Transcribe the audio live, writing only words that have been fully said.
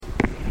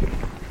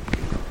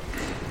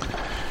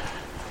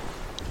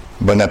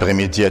Bon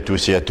après-midi à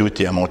tous et à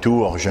toutes, et à mon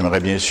tour, j'aimerais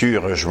bien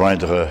sûr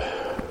joindre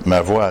ma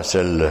voix à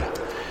celles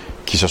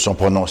qui se sont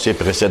prononcées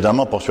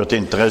précédemment pour souhaiter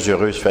une très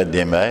heureuse fête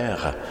des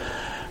mères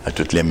à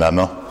toutes les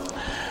mamans.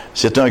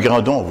 C'est un grand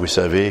don, vous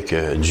savez,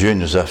 que Dieu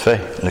nous a fait,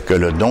 que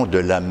le don de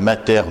la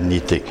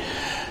maternité.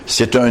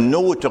 C'est un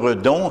autre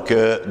don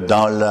que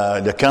dans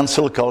le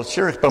cancel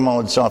culture, comment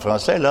on dit ça en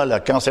français, là, la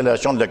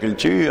cancellation de la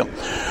culture,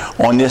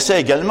 on essaie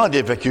également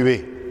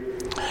d'évacuer.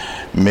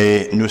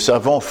 Mais nous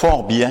savons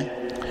fort bien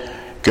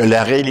que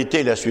la réalité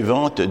est la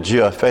suivante: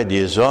 Dieu a fait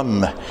des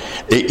hommes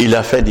et il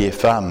a fait des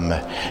femmes,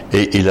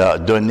 et il a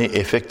donné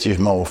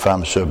effectivement aux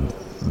femmes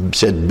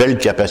cette belle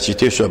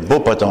capacité, ce beau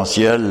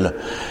potentiel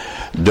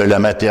de la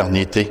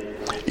maternité.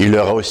 Il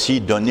leur a aussi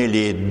donné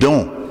les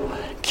dons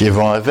qui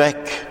vont avec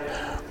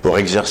pour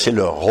exercer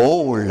le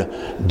rôle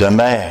de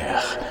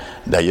mère.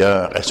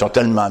 D'ailleurs, elles sont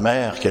tellement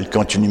mères qu'elles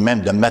continuent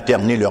même de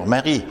materner leur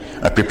mari,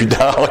 un peu plus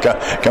tard,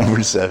 comme vous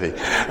le savez.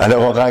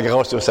 Alors, on rend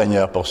grâce au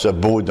Seigneur pour ce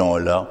beau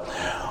don-là.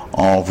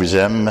 On vous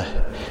aime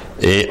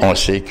et on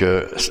sait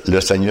que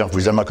le Seigneur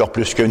vous aime encore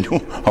plus que nous.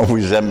 On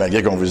vous aime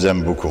malgré qu'on vous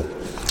aime beaucoup.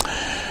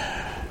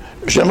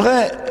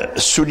 J'aimerais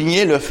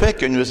souligner le fait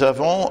que nous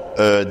avons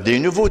des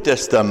Nouveaux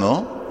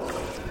Testaments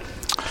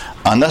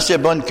en assez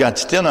bonne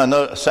quantité. On en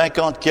a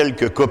 50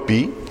 quelques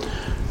copies.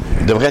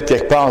 Il devrait être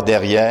quelque part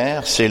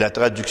derrière. C'est la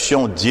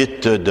traduction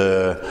dite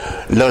de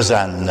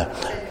Lausanne.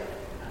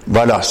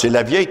 Voilà, c'est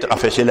la vieille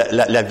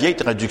vieille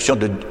traduction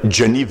de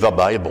Geneva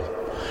Bible.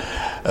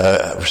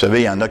 Vous savez,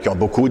 il y en a qui ont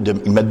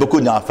ils mettent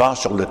beaucoup d'emphase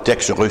sur le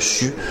texte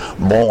reçu.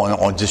 Bon,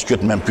 on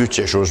discute même plus de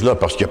ces choses-là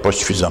parce qu'il n'y a pas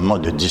suffisamment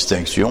de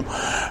distinction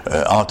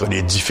entre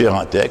les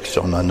différents textes.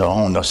 On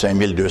a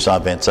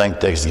 5225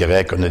 textes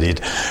grecs, on a des,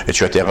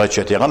 etc.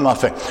 Mais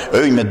enfin,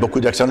 eux, ils mettent beaucoup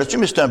d'accent là-dessus,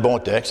 mais c'est un bon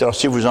texte. Alors,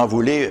 si vous en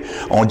voulez,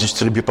 on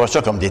distribue pas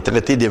ça comme des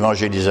traités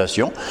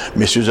d'évangélisation,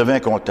 mais si vous avez un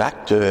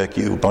contact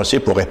qui, vous pensez,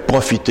 pourrait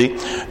profiter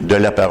de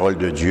la parole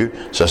de Dieu,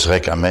 ça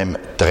serait quand même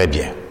très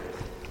bien.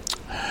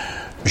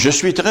 Je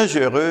suis très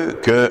heureux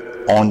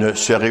qu'on ne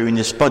se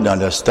réunisse pas dans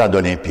le stade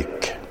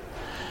olympique.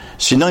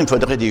 Sinon, il me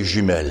faudrait des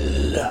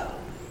jumelles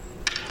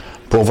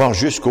pour voir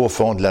jusqu'au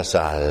fond de la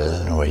salle,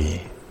 oui.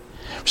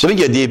 Vous savez,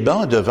 il y a des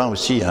bancs devant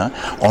aussi, hein.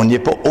 On n'est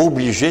pas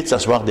obligé de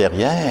s'asseoir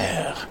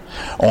derrière.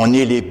 On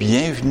est les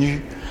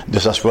bienvenus de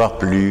s'asseoir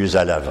plus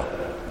à l'avant.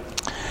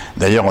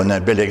 D'ailleurs, on a un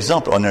bel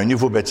exemple. On a un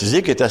nouveau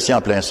baptisé qui est assis en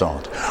plein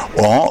centre.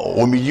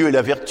 Au milieu est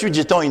la vertu,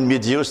 dit-on, in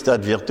medio stat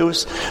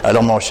virtus.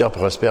 Alors, mon cher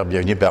Prosper,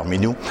 bienvenue parmi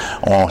nous.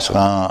 On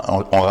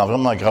rend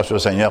vraiment grâce au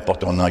Seigneur pour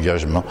ton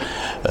engagement.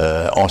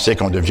 On sait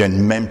qu'on devient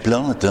une même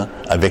plante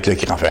avec le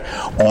Christ. Enfin,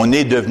 on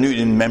est devenu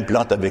une même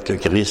plante avec le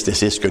Christ, et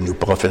c'est ce que nous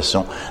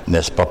professons,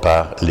 n'est-ce pas,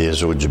 par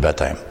les eaux du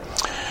baptême.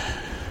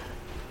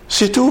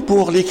 C'est tout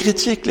pour les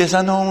critiques, les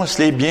annonces,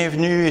 les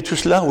bienvenus et tout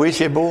cela. Oui,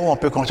 c'est beau, on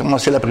peut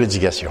commencer la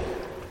prédication.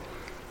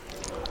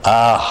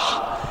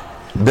 Ah,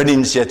 belle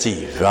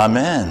initiative.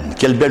 Amen.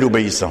 Quelle belle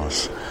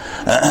obéissance.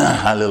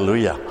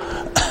 Alléluia.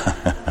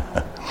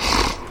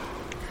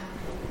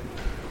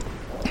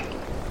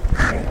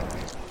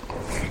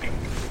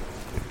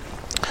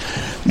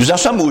 Nous en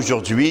sommes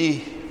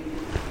aujourd'hui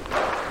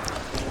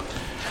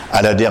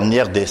à la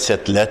dernière des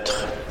 7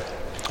 lettres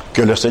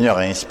que le Seigneur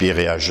a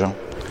inspirées à Jean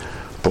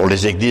pour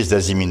les églises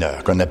d'Asie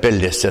mineure, qu'on appelle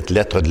les 7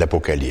 lettres de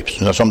l'Apocalypse.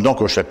 Nous en sommes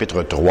donc au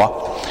chapitre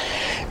 3.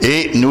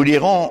 Et nous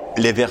lirons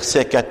les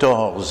versets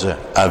 14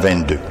 à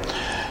 22.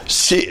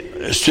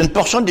 C'est une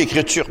portion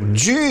d'écriture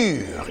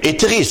dure et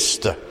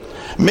triste,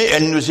 mais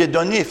elle nous est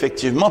donnée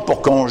effectivement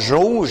pour qu'on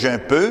jauge un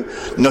peu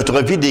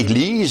notre vie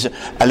d'Église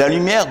à la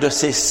lumière de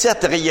ces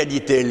 7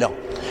 réalités-là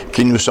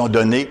qui nous sont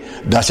données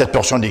dans cette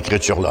portion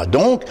d'écriture-là.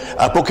 Donc,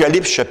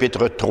 Apocalypse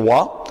chapitre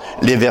 3,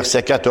 les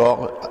versets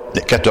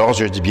 14,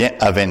 je dis bien,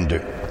 à 22.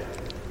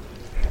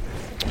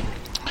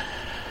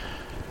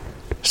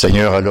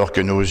 Seigneur, alors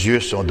que nos yeux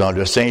sont dans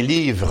le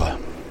Saint-Livre,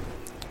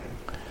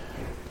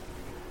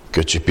 que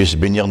tu puisses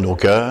bénir nos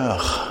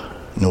cœurs,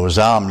 nos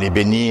âmes, les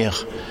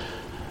bénir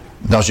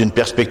dans une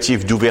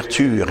perspective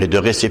d'ouverture et de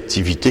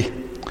réceptivité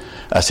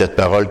à cette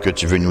parole que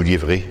tu veux nous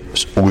livrer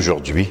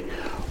aujourd'hui,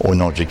 au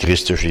nom du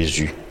Christ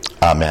Jésus.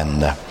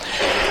 Amen.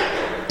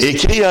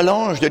 Écrit à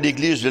l'ange de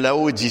l'église de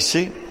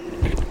Laodicée,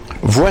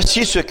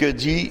 voici ce que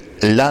dit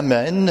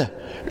l'Amen,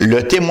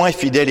 le témoin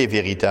fidèle et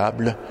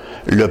véritable,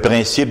 le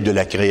principe de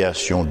la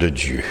création de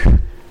Dieu.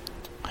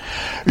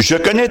 Je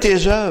connais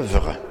tes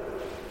œuvres.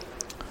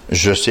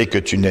 Je sais que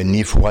tu n'es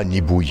ni froid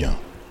ni bouillant.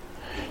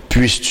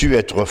 Puisses-tu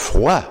être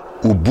froid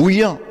ou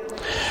bouillant?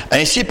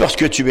 Ainsi, parce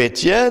que tu es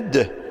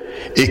tiède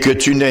et que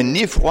tu n'es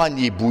ni froid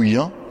ni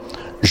bouillant,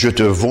 je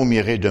te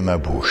vomirai de ma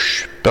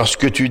bouche. Parce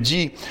que tu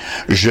dis,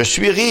 je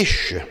suis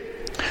riche,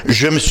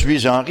 je me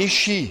suis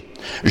enrichi,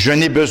 je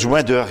n'ai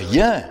besoin de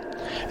rien.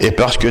 Et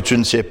parce que tu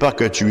ne sais pas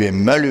que tu es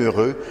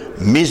malheureux,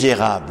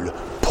 misérable,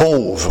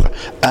 pauvre,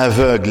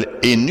 aveugle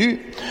et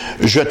nu,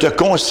 je te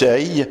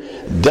conseille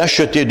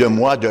d'acheter de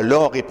moi de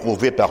l'or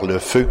éprouvé par le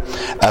feu,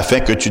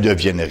 afin que tu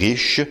deviennes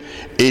riche,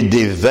 et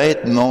des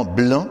vêtements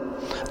blancs,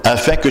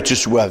 afin que tu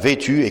sois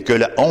vêtu et que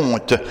la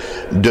honte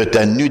de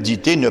ta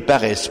nudité ne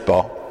paraisse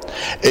pas,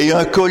 et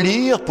un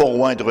collier pour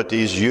oindre tes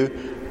yeux,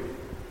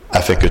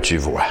 afin que tu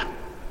vois.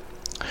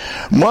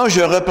 Moi,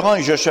 je reprends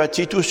et je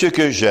châtie tous ceux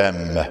que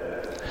j'aime.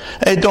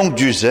 Aie donc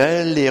du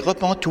zèle et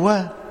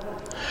repens-toi.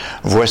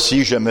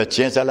 Voici, je me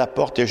tiens à la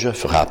porte et je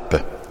frappe.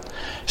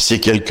 Si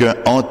quelqu'un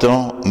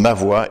entend ma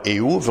voix et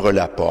ouvre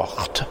la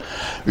porte,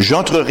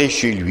 j'entrerai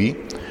chez lui,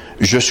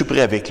 je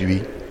souperai avec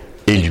lui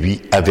et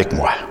lui avec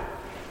moi.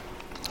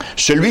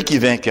 Celui qui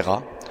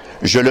vaincra,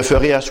 je le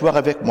ferai asseoir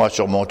avec moi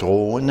sur mon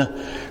trône,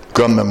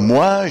 comme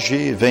moi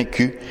j'ai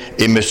vaincu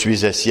et me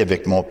suis assis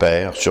avec mon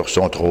Père sur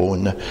son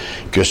trône.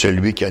 Que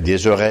celui qui a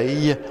des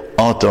oreilles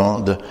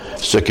entende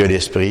ce que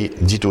l'Esprit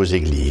dit aux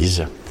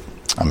Églises.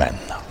 Amen.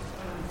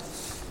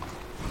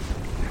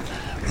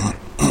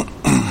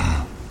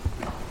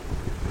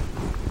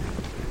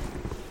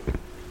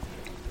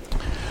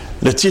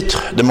 Le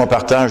titre de mon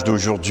partage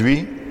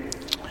d'aujourd'hui,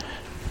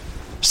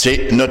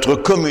 c'est « Notre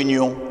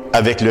communion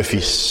avec le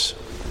Fils ».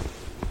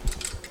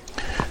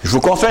 Je vous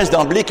confesse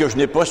d'emblée que je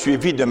n'ai pas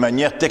suivi de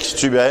manière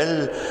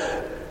textuelle,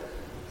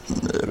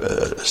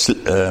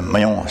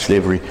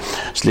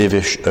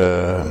 slavish,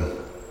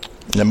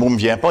 le mot ne me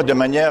vient pas, de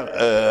manière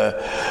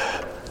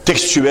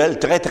textuelle,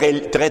 très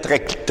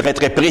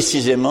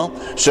précisément,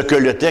 ce que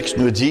le texte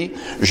nous dit.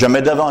 Je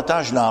mets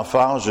davantage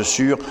l'emphase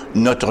sur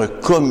notre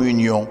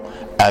communion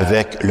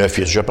avec le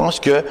Fils. Je pense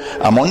que,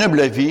 à mon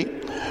humble avis,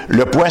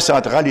 le point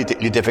central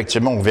est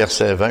effectivement au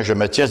verset 20. Je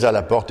me tiens à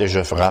la porte et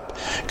je frappe.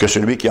 Que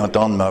celui qui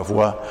entende ma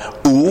voix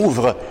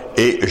ouvre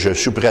et je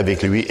souperai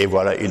avec lui. Et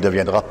voilà, il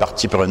deviendra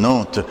partie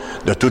prenante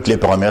de toutes les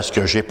promesses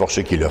que j'ai pour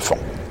ceux qui le font.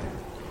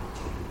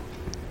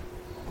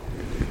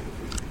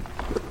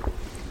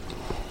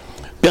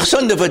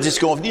 Personne ne va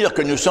disconvenir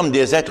que nous sommes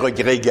des êtres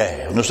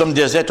grégaires. Nous sommes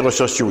des êtres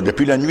sociaux.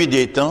 Depuis la nuit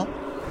des temps,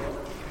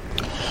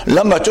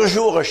 l'homme a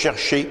toujours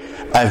recherché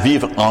à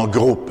vivre en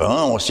groupe.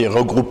 On s'est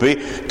regroupé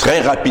très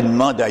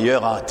rapidement,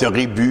 d'ailleurs, en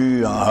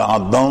tribus, en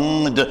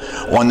bandes.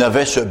 On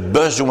avait ce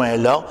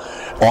besoin-là.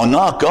 On a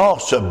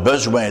encore ce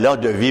besoin-là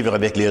de vivre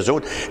avec les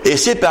autres. Et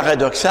c'est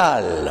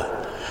paradoxal,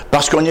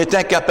 parce qu'on est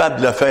incapable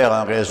de le faire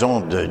en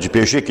raison du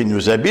péché qui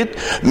nous habite,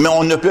 mais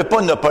on ne peut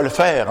pas ne pas le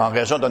faire en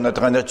raison de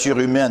notre nature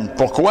humaine.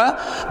 Pourquoi?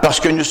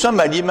 Parce que nous sommes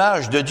à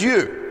l'image de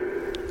Dieu.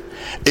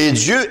 Et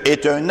Dieu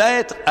est un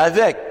être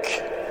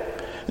avec.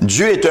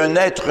 Dieu est un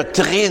être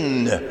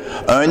trine,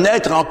 un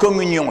être en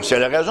communion. C'est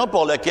la raison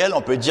pour laquelle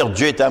on peut dire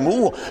Dieu est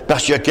amour,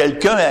 parce qu'il y a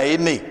quelqu'un à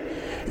aimer.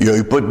 Il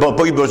n'a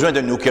pas eu besoin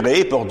de nous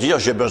créer pour dire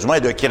j'ai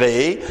besoin de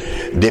créer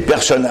des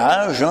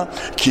personnages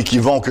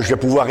que je vais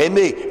pouvoir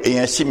aimer et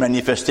ainsi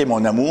manifester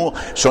mon amour.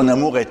 Son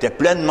amour était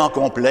pleinement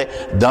complet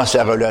dans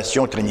sa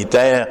relation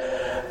trinitaire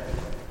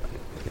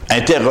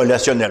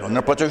interrelationnelle. On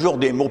n'a pas toujours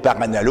des mots par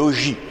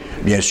analogie,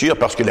 bien sûr,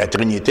 parce que la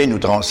Trinité nous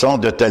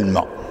transcende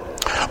tellement.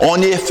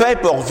 On est fait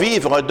pour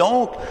vivre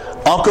donc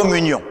en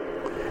communion.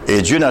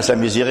 Et Dieu, dans sa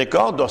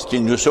miséricorde,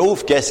 lorsqu'il nous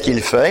sauve, qu'est-ce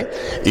qu'il fait?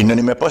 Il ne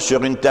nous met pas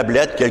sur une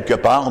tablette quelque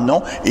part,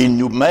 non. Il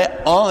nous met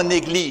en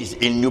Église.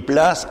 Il nous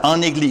place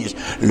en Église.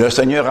 Le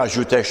Seigneur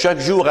ajoutait chaque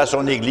jour à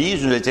son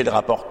Église, nous était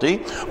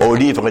rapporté au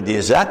livre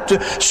des Actes,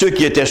 ceux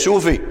qui étaient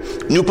sauvés.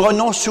 Nous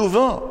prenons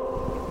souvent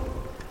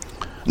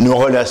nos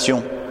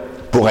relations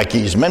pour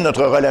acquises. Même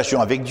notre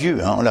relation avec Dieu,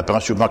 on la prend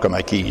souvent comme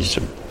acquise.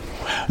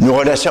 Nos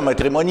relations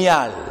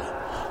matrimoniales.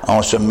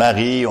 On se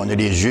marie, on a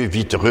les yeux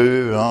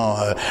vitreux,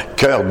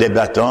 cœur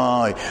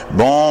débattant.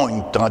 Bon,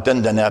 une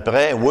trentaine d'années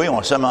après, oui,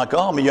 on s'aime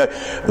encore, mais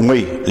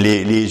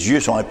les yeux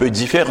sont un peu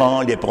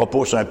différents, les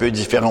propos sont un peu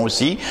différents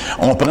aussi.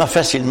 On prend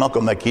facilement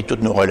comme acquis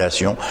toutes nos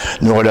relations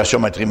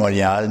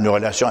matrimoniales, nos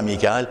relations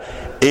amicales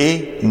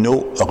et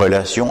nos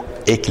relations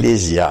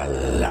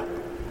ecclésiales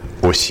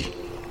aussi.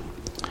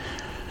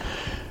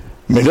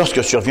 Mais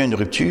lorsque survient une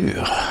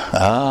rupture,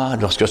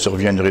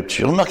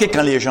 remarquez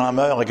quand les gens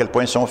meurent, à quel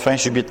point ils sont fins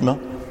subitement.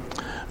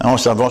 On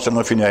s'en va sur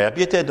nos funéraires.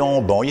 Puis il était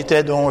donc bon, il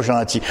était donc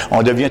gentil.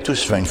 On devient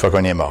tous fins une fois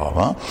qu'on est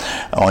mort.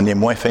 On est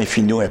moins fin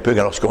finaux un peu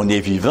que lorsqu'on est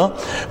vivant.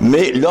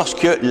 Mais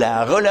lorsque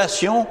la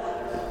relation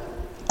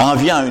en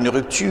vient à une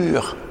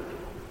rupture,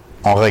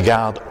 on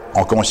regarde,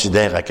 on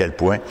considère à quel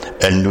point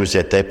elle nous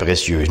était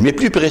précieuse. Mais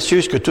plus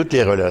précieuse que toutes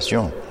les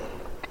relations,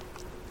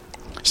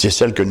 c'est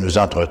celle que nous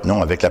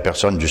entretenons avec la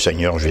personne du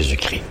Seigneur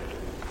Jésus-Christ,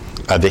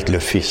 avec le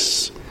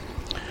Fils.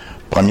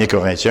 1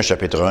 Corinthiens,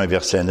 chapitre 1,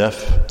 verset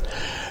 9.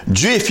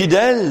 Dieu est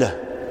fidèle,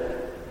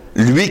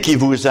 lui qui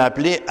vous a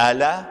appelé à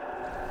la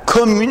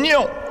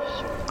communion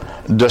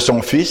de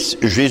son Fils,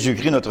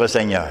 Jésus-Christ notre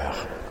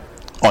Seigneur.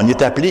 On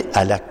est appelé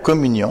à la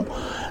communion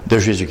de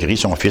Jésus-Christ,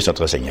 son Fils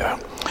notre Seigneur.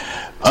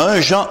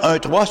 1 Jean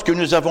 1,3, ce que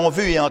nous avons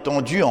vu et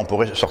entendu, on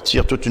pourrait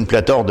sortir toute une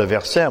pléthore de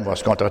versets, on va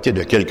se contenter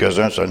de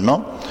quelques-uns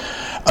seulement.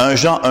 1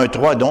 Jean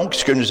 1,3 donc,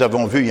 ce que nous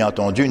avons vu et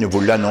entendu, nous vous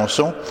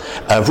l'annonçons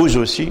à vous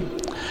aussi,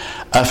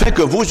 afin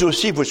que vous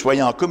aussi vous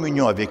soyez en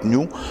communion avec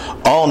nous.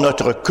 Or,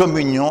 notre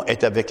communion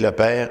est avec le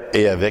Père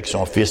et avec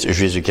son Fils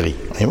Jésus-Christ.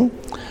 Voyez-vous?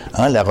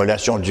 La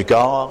relation du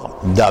corps,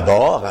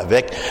 d'abord,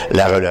 avec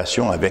la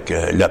relation avec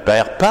le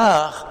Père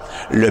par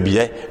le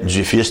biais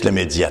du Fils, le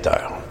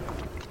médiateur.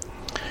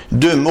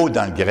 2 mots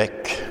dans le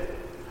grec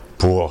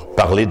pour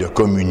parler de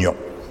communion.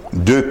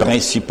 Deux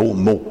principaux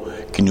mots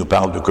qui nous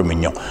parlent de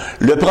communion.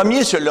 Le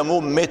premier, c'est le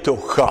mot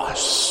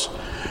métokos.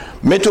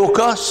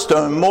 Métokos, c'est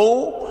un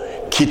mot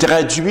qui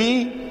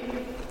traduit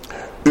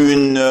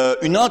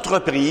une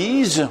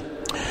entreprise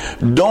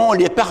dont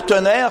les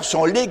partenaires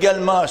sont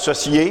légalement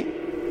associés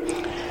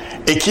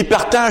et qui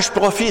partagent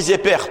profits et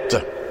pertes.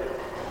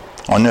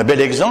 On a un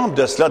bel exemple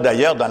de cela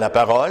d'ailleurs dans la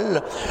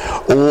parole,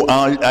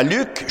 à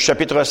Luc,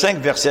 chapitre 5,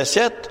 verset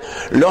 7,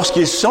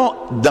 lorsqu'ils sont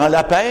dans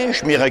la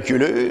pêche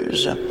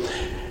miraculeuse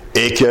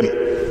et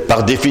que,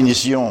 par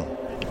définition,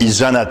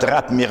 ils en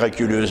attrapent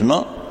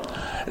miraculeusement,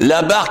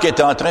 la barque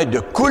est en train de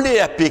couler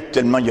à pic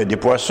tellement il y a des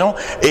poissons,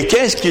 et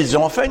qu'est-ce qu'ils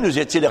ont fait, nous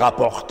est-il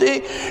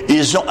rapporté?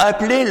 Ils ont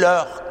appelé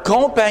leurs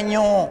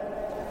compagnons.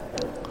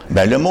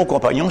 Ben, le mot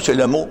compagnon, c'est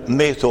le mot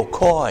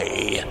métokoi.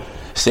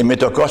 C'est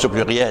métokos au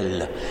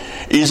pluriel.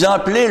 Ils ont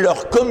appelé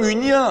leurs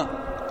communiants.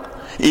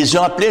 Ils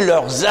ont appelé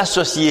leurs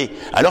associés.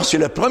 Alors, c'est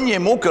le premier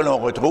mot que l'on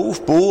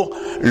retrouve pour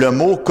le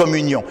mot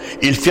communion.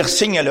 Ils firent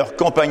signe à leurs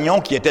compagnons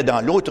qui étaient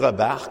dans l'autre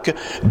barque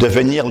de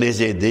venir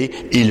les aider.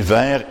 Ils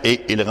vinrent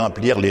et ils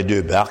remplirent les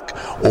deux barques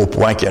au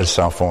point qu'elles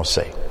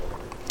s'enfonçaient.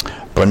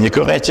 1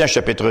 Corinthiens,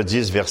 chapitre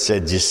 10,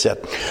 verset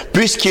 17.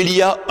 Puisqu'il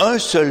y a un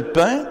seul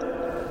pain,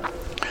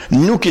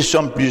 nous qui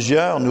sommes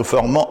plusieurs, nous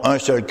formons un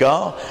seul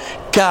corps,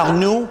 car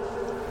nous,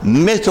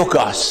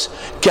 métokos,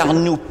 car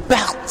nous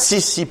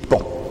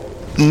participons.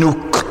 Nous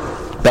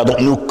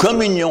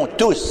communions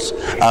tous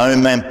à un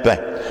même pain.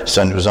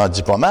 Ça nous en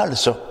dit pas mal,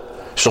 ça,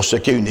 sur ce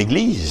qu'est une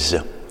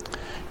Église.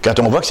 Quand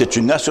on voit que c'est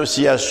une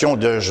association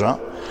de gens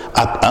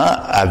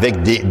avec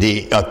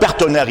un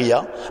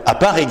partenariat à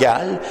part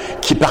égale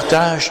qui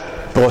partagent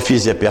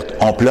profits et pertes.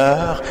 On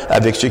pleure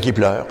avec ceux qui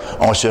pleurent.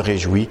 On se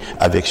réjouit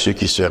avec ceux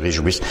qui se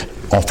réjouissent.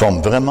 On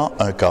forme vraiment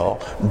un corps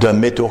de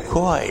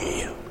métokoi.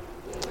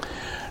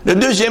 Le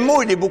deuxième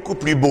mot, il est beaucoup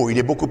plus beau, il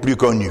est beaucoup plus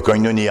connu,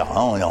 koinonia,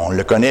 on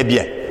le connaît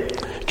bien,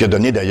 qui a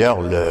donné d'ailleurs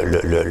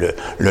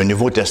le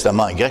Nouveau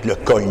Testament en grec, le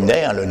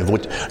koiné,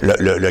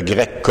 le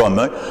grec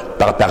commun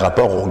par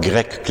rapport au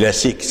grec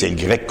classique. C'est le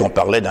grec qu'on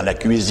parlait dans la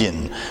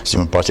cuisine, si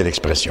vous me passez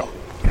l'expression.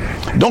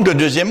 Donc le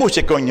deuxième mot,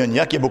 c'est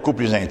koinonia, qui est beaucoup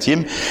plus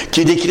intime,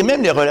 qui décrit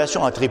même les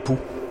relations entre époux.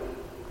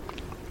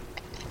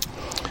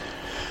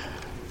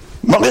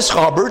 Maurice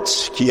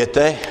Roberts, qui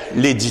était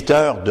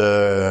l'éditeur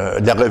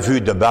de la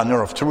revue The Banner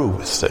of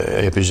Truth,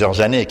 il y a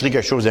plusieurs années, a écrit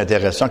quelque chose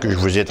d'intéressant que je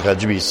vous ai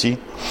traduit ici.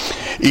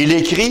 Il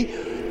écrit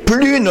 «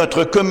 Plus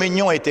notre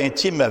communion est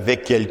intime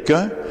avec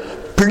quelqu'un,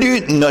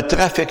 plus notre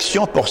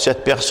affection pour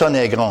cette personne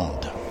est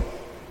grande.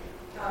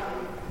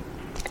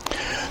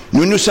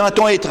 Nous nous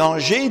sentons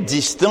étrangers,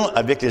 distants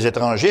avec les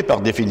étrangers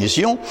par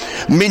définition,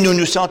 mais nous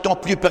nous sentons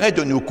plus près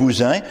de nos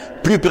cousins,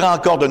 plus près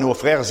encore de nos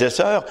frères et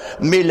sœurs,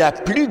 mais la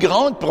plus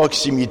grande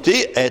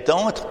proximité est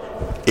entre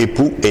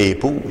époux et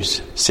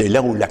épouse. C'est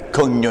là où la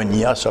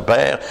koinonia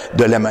s'opère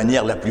de la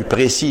manière la plus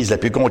précise, la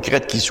plus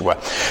concrète qui soit.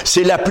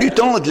 C'est la plus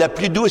tendre, la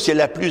plus douce et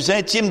la plus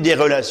intime des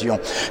relations.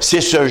 C'est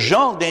ce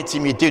genre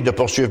d'intimité, de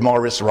poursuivre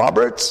Maurice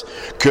Roberts,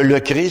 que le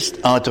Christ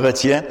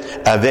entretient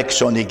avec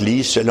son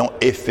Église selon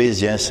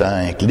Éphésiens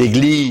 5.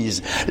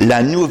 L'Église,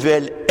 la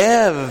nouvelle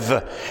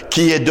Ève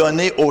qui est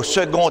donnée au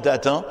second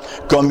Adam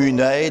comme une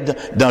aide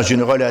dans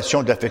une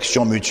relation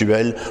d'affection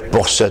mutuelle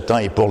pour ce temps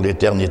et pour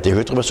l'éternité.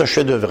 Je trouve ça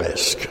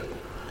chef-d'œuvresque.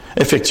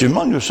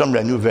 Effectivement, nous sommes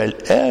la nouvelle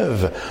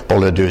Ève pour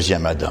le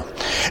deuxième Adam.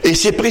 Et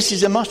c'est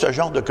précisément ce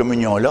genre de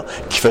communion-là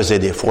qui faisait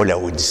défaut à la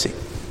Odyssée.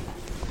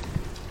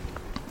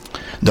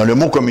 Dans le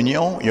mot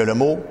communion, il y a le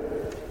mot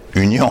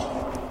union.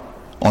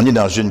 On est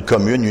dans une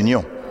commune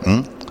union.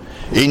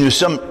 Et nous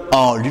sommes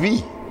en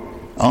lui.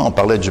 On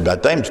parlait du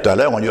baptême tout à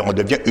l'heure, on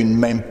devient une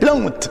même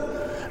plante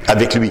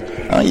avec lui.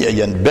 Il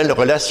y a une belle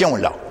relation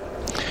là.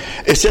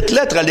 Et cette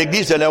lettre à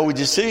l'Église de la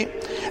Odyssée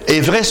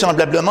est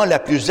vraisemblablement la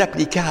plus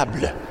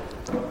applicable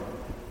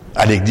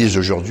à l'Église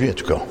d'aujourd'hui, en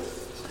tout cas.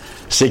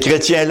 Ces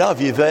chrétiens-là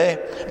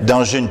vivaient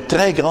dans une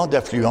très grande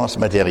affluence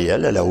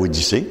matérielle à la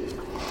Odyssée,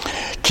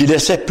 qui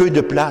laissait peu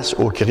de place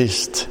au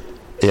Christ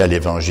et à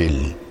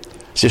l'Évangile.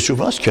 C'est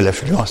souvent ce que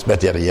l'affluence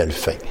matérielle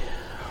fait.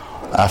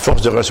 À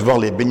force de recevoir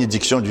les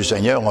bénédictions du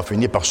Seigneur, on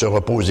finit par se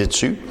reposer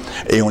dessus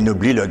et on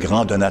oublie le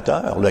grand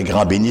donateur, le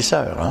grand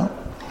bénisseur.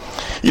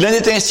 Il en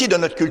est ainsi de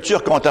notre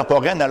culture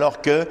contemporaine,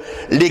 alors que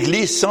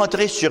l'Église,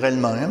 centrée sur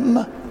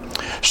elle-même,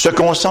 se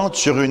concentre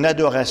sur une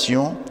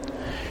adoration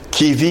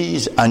qui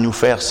vise à nous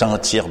faire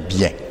sentir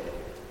bien,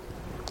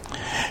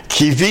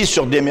 qui vise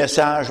sur des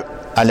messages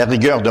à la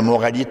rigueur de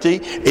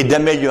moralité et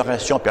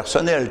d'amélioration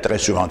personnelle, très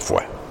souvent de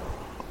fois.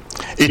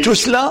 Et tout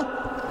cela,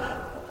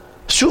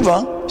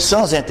 souvent,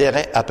 sans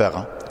intérêt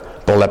apparent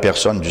pour la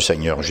personne du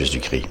Seigneur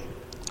Jésus-Christ.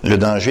 Le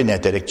danger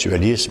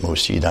d'intellectualisme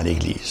aussi dans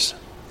l'Église.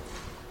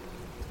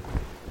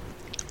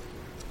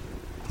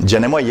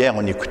 Diane et moi, hier,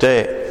 on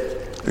écoutait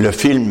le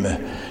film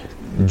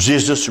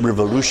Jesus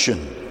Revolution.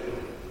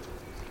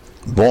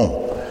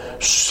 Bon,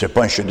 c'est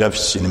pas un chef-d'œuvre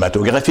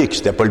cinématographique,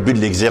 c'était pas le but de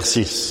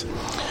l'exercice.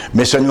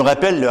 Mais ça nous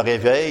rappelle le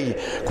réveil,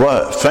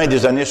 fin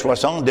des années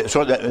 60,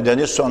 des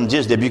années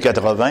 70, début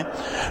 80,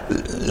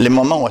 les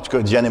moments où, en tout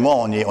cas, Diane et moi,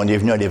 on est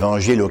venus à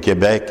l'Évangile au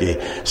Québec et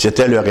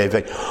c'était le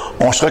réveil.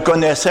 On se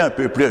reconnaissait un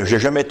peu plus. J'ai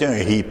jamais été un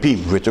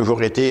hippie. J'ai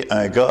toujours été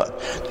un gars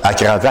à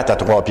cravate à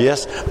 3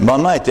 pièces.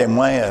 Maman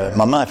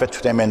a fait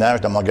tout un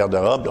ménage dans mon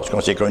garde-robe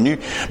lorsqu'on s'est connus.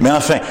 Mais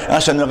enfin,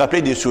 ça nous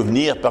rappelait des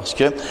souvenirs parce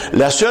que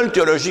la seule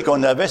théologie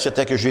qu'on avait,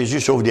 c'était que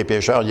Jésus sauve des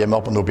pécheurs, il est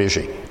mort pour nos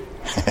péchés.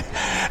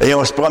 Et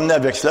on se promenait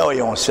avec cela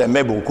et on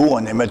s'aimait beaucoup,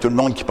 on aimait tout le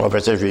monde qui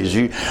professait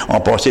Jésus, on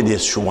passait des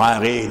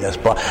soirées, n'est-ce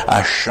pas,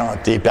 à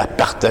chanter puis à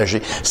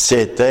partager.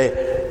 C'était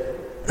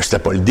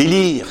pas le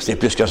délire, c'est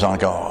plus que ça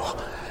encore.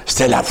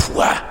 C'était la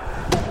foi,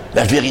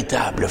 la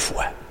véritable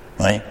foi.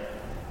 Oui.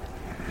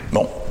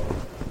 Bon.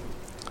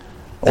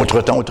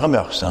 Autre temps, autre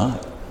mœurs, hein.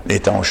 Les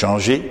temps ont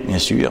changé, bien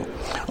sûr.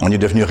 On est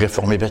devenu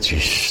réformé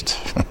baptiste.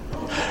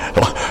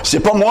 C'est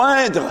pas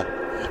moindre,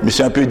 mais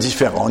c'est un peu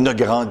différent. On a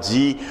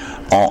grandi,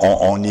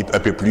 on est un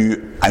peu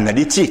plus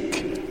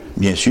analytique,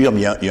 bien sûr,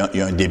 mais il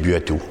y a un début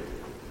à tout.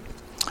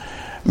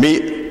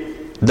 Mais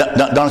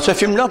dans ce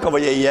film-là qu'on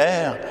voyait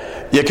hier,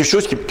 il y a quelque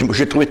chose que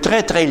j'ai trouvé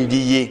très, très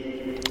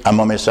lié à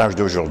mon message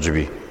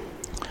d'aujourd'hui.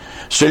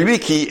 Celui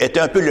qui était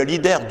un peu le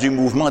leader du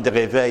mouvement de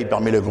réveil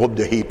parmi le groupe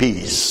de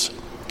hippies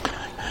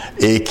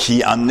et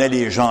qui emmenait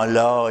les gens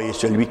là, et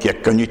celui qui a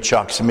connu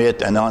Chuck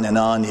Smith,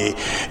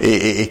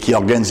 et qui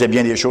organisait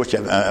bien les choses, qui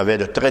avait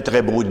de très,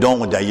 très beaux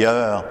dons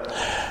d'ailleurs.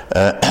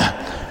 À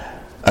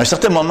un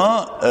certain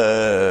moment,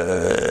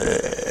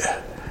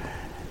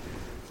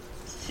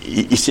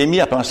 il s'est mis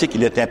à penser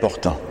qu'il était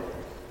important.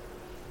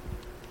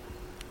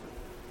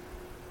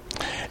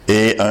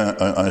 Et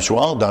un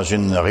soir, dans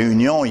une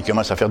réunion, il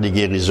commence à faire des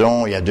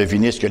guérisons et à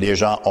deviner ce que les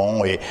gens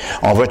ont. Et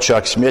on voit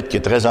Chuck Smith qui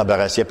est très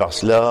embarrassé par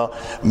cela.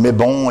 Mais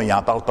bon, il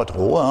n'en parle pas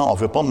trop. Hein. On ne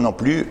veut pas non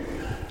plus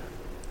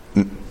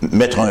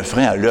mettre un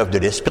frein à l'œuvre de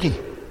l'Esprit.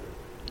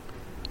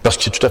 Parce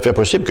que c'est tout à fait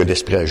possible que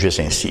l'Esprit agisse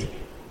ainsi.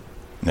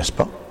 N'est-ce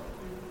pas?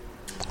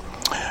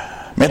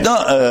 Maintenant,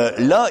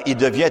 là, il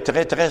devient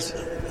très, très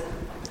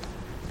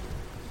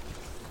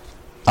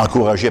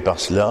encouragé par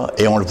cela,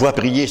 et on le voit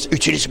prier, «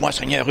 Utilise-moi,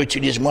 Seigneur,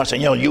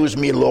 use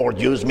me, Lord,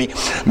 use me. »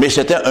 Mais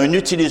c'était un «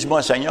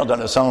 utilise-moi, Seigneur » dans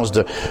le sens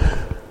de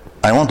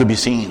 « I want to be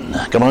seen ».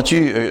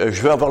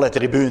 Je veux avoir la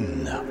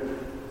tribune.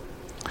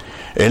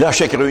 Et là, à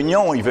chaque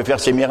réunion, il veut faire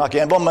ses miracles.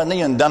 Et un bon moment, il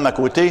y a une dame à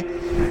côté,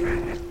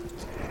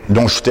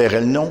 dont je tairai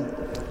le nom,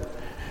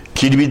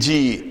 qui lui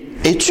dit,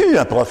 « Es-tu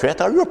un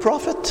prophète? Are you a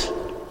prophet? »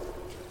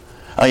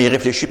 Il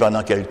réfléchit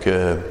pendant quelques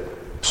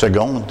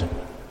secondes.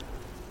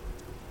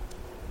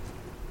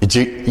 Il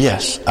dit, «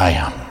 Yes, I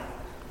am.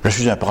 Je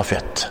suis un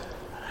prophète. »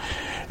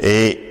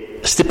 Et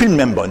c'était plus le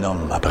même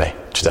bonhomme après,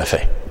 tout à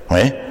fait.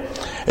 Oui.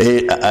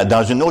 Et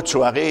dans une autre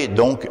soirée,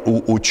 donc,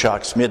 où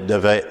Chuck Smith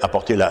devait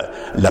apporter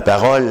la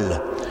parole,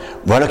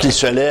 voilà qu'il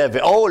se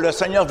lève. « Oh, le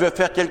Seigneur veut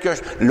faire quelque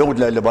chose. »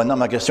 L'autre, le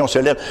bonhomme en question, se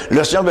lève. «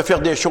 Le Seigneur veut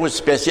faire des choses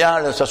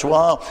spéciales ce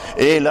soir. »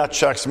 Et là,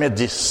 Chuck Smith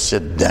dit, «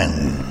 Sit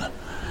down. »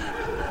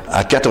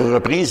 À 4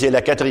 reprises, et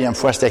la 4e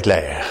fois, c'était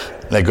clair.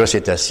 Le gars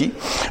s'est assis,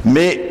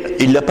 mais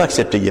il ne l'a pas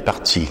accepté, il est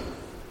parti.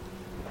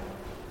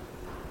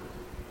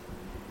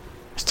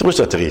 Je trouve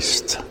ça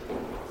triste.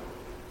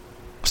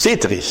 C'est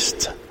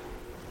triste.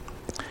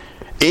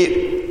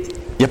 Et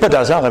il n'y a pas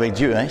d'hasard avec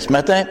Dieu. Hein? Ce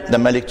matin, dans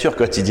ma lecture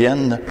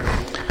quotidienne,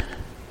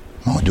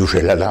 mon Dieu,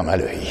 j'ai la larme à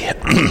l'œil.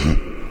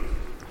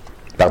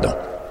 Pardon.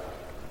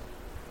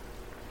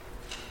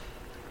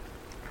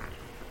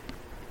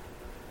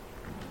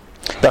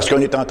 Parce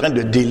qu'on est en train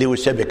de dealer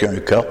aussi avec un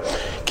cas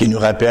qui nous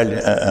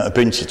rappelle un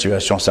peu une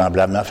situation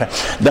semblable. Enfin,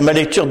 dans ma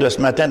lecture de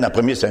ce matin, dans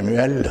 1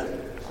 Samuel,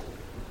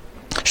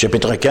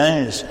 chapitre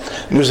 15,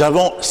 nous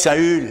avons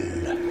Saül,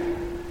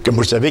 comme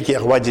vous le savez, qui est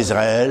roi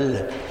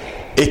d'Israël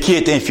et qui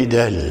est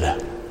infidèle,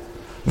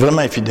 vraiment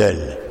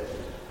infidèle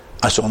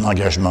à son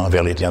engagement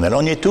vers l'Éternel.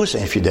 On est tous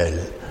infidèles,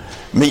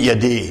 mais il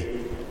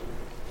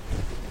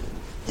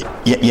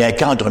y a un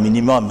cadre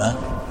minimum, hein?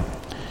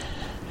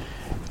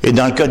 Et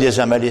dans le cas des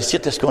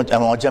Amalécites,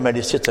 on dit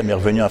Amalécites, ça m'est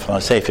revenu en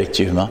français,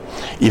 effectivement.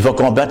 Il va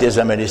combattre les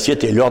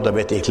Amalécites et l'ordre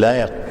avait été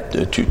clair.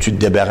 Tu te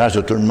débarrasses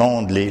de tout le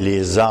monde,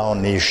 les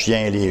ânes, les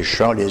chiens, les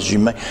chats, les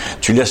humains.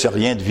 Tu laisses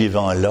rien de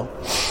vivant là.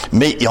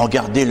 Mais ils ont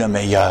gardé le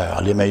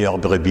meilleur, les meilleures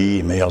brebis,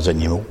 les meilleurs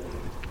animaux.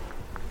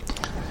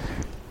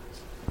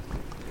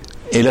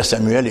 Et là,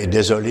 Samuel est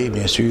désolé,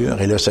 bien sûr.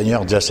 Et le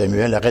Seigneur dit à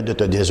Samuel, arrête de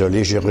te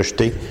désoler, j'ai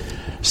rejeté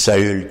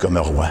Saül comme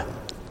roi.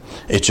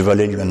 Et tu vas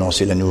aller lui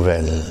annoncer la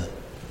nouvelle.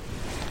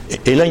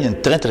 Et là, il y a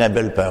une très, très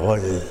belle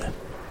parole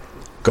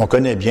qu'on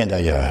connaît bien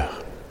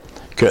d'ailleurs,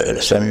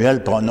 que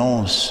Samuel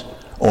prononce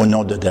au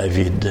nom de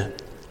David.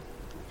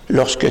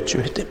 Lorsque tu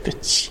étais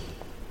petit.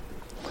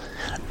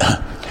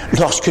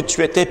 Lorsque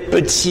tu étais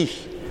petit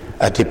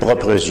à tes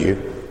propres yeux,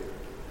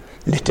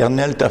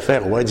 l'Éternel t'a fait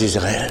roi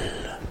d'Israël.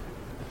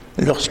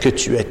 Lorsque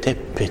tu étais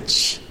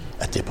petit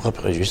à tes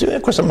propres yeux. C'est à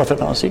quoi ça m'a fait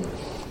penser?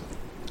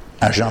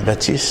 À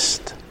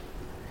Jean-Baptiste,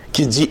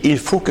 qui dit, il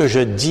faut que je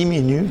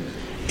diminue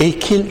et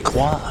qu'il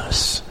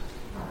croisse.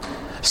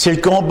 C'est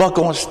le combat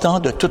constant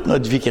de toute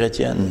notre vie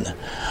chrétienne.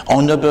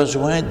 On a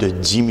besoin de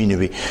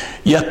diminuer.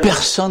 Il n'y a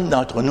personne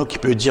d'entre nous qui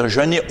peut dire «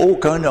 Je n'ai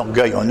aucun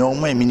orgueil ». On a au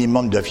moins un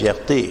minimum de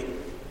fierté.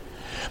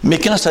 Mais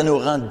quand ça nous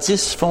rend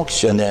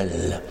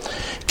dysfonctionnels,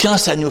 quand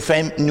ça nous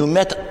fait nous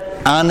mettre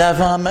en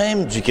avant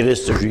même du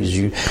Christ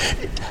Jésus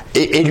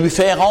et lui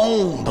faire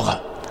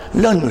ombre,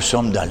 là nous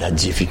sommes dans la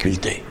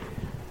difficulté.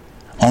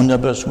 On a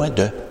besoin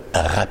de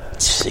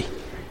rapetisser.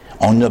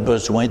 On a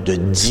besoin de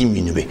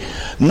diminuer.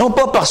 Non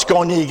pas parce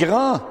qu'on est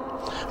grand,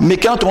 mais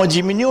quand on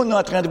diminue, on est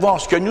en train de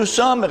voir ce que nous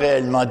sommes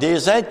réellement,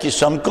 des êtres qui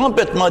sommes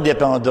complètement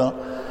dépendants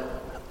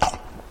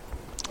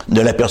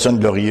de la personne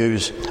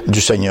glorieuse du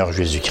Seigneur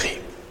Jésus-Christ.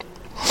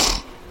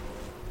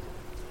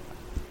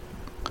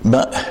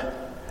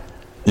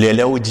 Les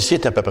Laodiciens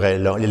est à peu près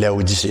là, les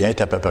Laodicéens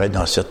est à peu près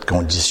dans cette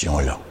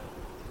condition-là.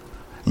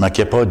 Il ne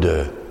manquait pas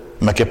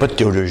de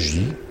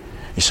théologie,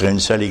 il serait une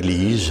seule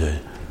Église,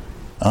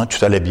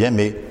 tout allait bien,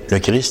 mais le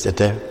Christ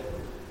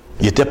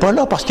il n'était pas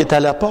là parce qu'il était à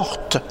la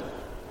porte.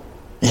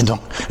 Il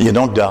est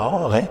donc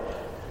dehors,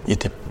 il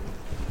était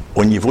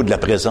au niveau de la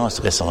présence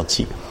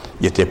ressentie,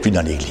 il n'était plus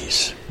dans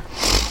l'Église.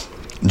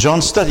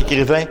 John Stott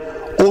écrivait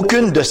 «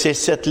 Aucune de ces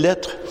 7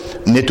 lettres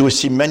n'est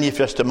aussi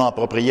manifestement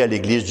appropriée à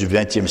l'Église du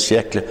XXe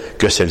siècle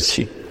que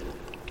celle-ci.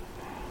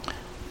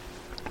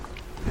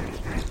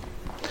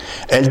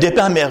 Elle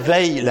dépeint à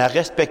merveille la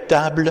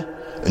respectable,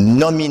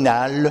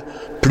 nominale,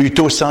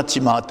 plutôt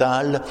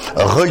sentimentale,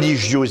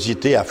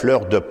 religiosité à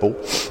fleur de peau,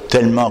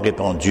 tellement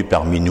répandue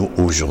parmi nous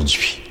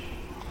aujourd'hui.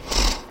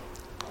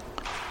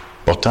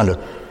 Pourtant, le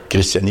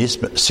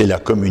christianisme, c'est la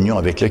communion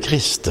avec le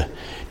Christ.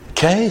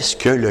 Qu'est-ce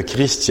que le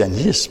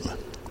christianisme?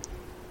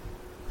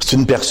 C'est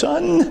une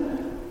personne?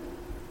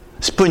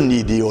 C'est pas une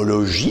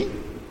idéologie,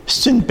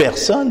 c'est une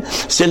personne,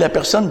 c'est la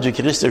personne du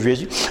Christ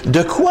Jésus.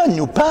 De quoi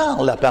nous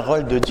parle la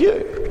parole de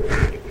Dieu?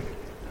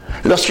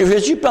 Lorsque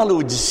Jésus parle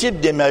aux disciples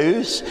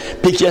d'Emmaüs,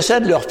 puis qu'il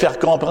essaie de leur faire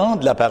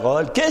comprendre la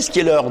parole, qu'est-ce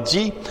qu'il leur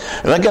dit?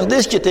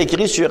 Regardez ce qui est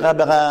écrit sur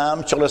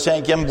Abraham, sur le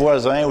 5e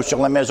voisin ou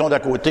sur la maison d'à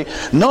côté.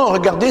 Non,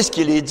 regardez ce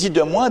qu'il est dit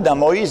de moi dans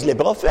Moïse, les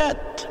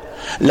prophètes.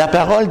 La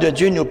parole de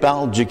Dieu nous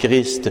parle du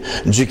Christ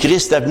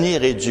à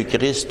venir et du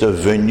Christ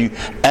venu.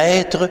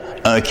 Être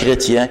un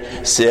chrétien,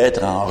 c'est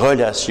être en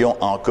relation,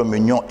 en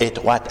communion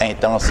étroite,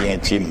 intense et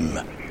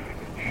intime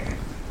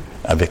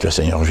avec le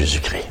Seigneur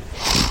Jésus-Christ.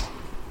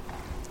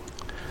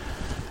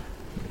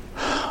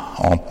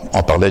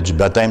 On parlait du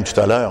baptême tout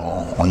à l'heure,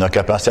 on n'a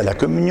qu'à penser à la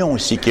communion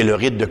aussi, qui est le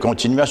rite de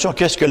continuation.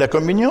 Qu'est-ce que la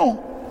communion?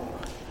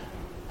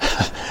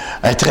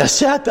 Être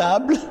assis à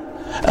table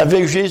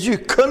avec Jésus,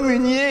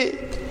 communier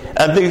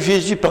avec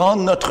Jésus,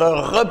 prendre notre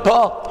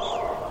repas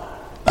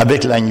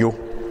avec l'agneau.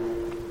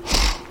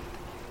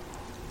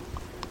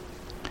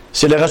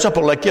 C'est la raison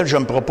pour laquelle je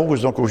me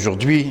propose donc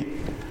aujourd'hui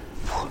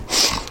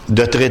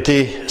de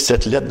traiter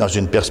cette lettre dans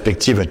une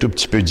perspective un tout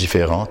petit peu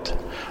différente.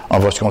 On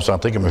va se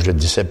concentrer, comme je le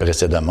disais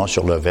précédemment,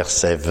 sur le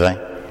verset 20,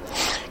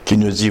 qui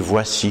nous dit «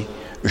 Voici,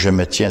 je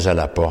me tiens à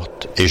la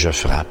porte et je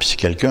frappe. Si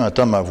quelqu'un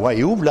entend ma voix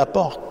et ouvre la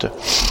porte,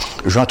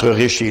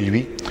 j'entrerai chez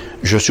lui,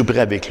 je souperai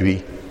avec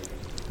lui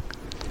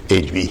et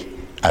lui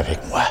avec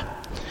moi. »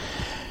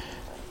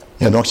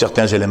 Il y a donc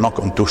certains éléments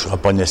qu'on ne touchera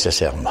pas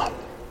nécessairement.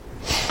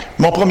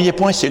 Mon premier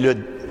point, c'est le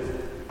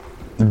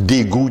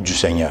dégoût du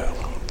Seigneur.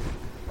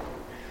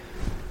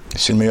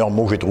 C'est le meilleur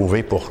mot que j'ai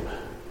trouvé pour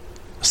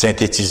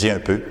synthétiser un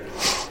peu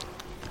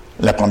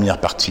la première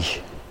partie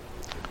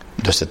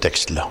de ce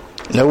texte-là.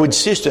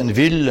 Laodicée, c'est une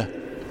ville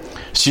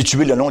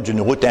située le long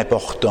d'une route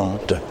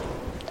importante.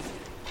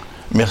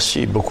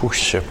 Merci beaucoup. Je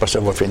ne sais pas si ça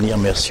va finir.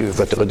 Merci. Je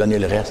vais te redonner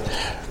le reste.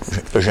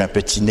 J'ai un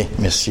petit nez.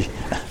 Merci.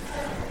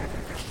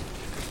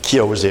 Qui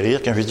a osé rire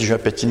quand j'ai dit j'ai un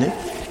petit nez?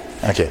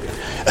 OK.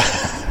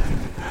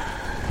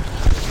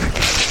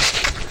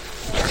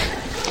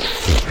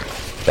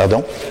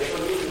 Pardon?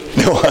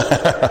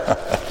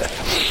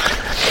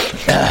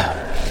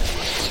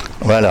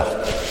 Voilà.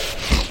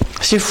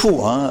 C'est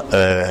fou,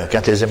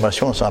 quand les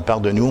émotions s'emparent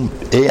de nous,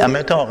 et en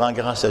même temps, on rend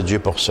grâce à Dieu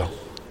pour ça.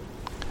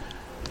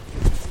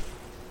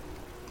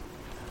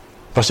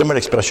 Passez-moi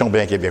l'expression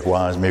bien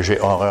québécoise, mais j'ai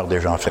horreur des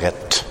gens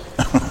frettes.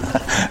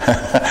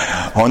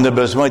 On a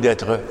besoin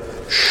d'être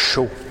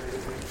chaud,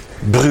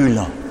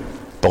 brûlant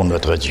pour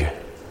notre Dieu.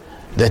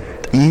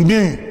 D'être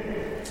mu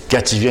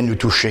quand il vient nous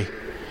toucher.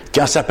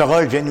 Quand sa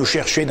parole vient nous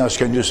chercher dans ce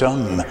que nous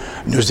sommes,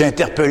 nous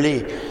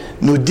interpeller,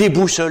 nous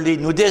déboussoler,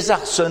 nous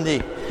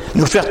désarçonner,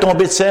 nous faire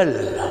tomber de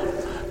selle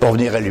pour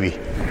venir à lui.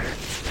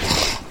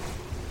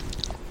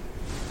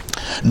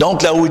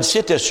 Donc, la Laodicée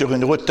était sur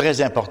une route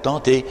très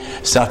importante et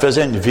ça en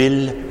faisait une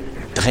ville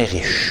très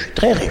riche,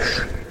 très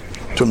riche.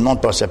 Tout le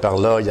monde passait par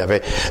là, il y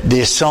avait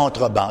des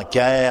centres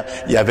bancaires,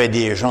 il y avait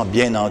des gens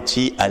bien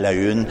nantis à la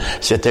une.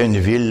 C'était une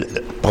ville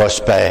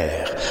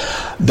prospère.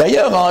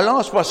 D'ailleurs, en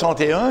l'an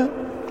 61,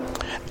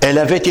 elle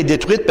avait été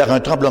détruite par un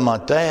tremblement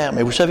de terre,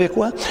 mais vous savez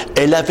quoi?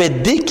 Elle avait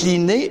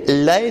décliné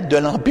l'aide de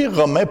l'Empire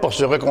romain pour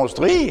se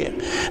reconstruire.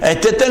 Elle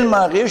était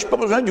tellement riche, pas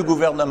besoin du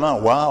gouvernement.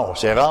 Wow,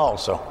 c'est rare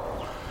ça.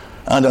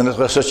 Dans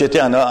notre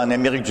société en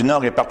Amérique du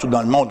Nord et partout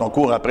dans le monde, on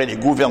court après les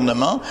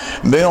gouvernements,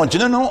 mais on dit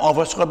non, on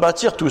va se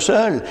rebâtir tout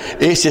seul.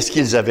 Et c'est ce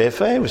qu'ils avaient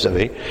fait, vous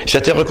savez. Ils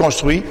s'étaient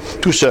reconstruits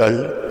tout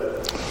seuls.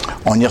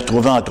 On y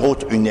retrouvait entre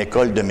autres une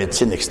école de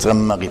médecine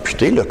extrêmement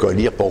réputée, le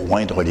collier pour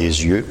oindre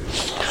les yeux.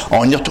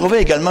 On y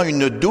retrouvait également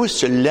une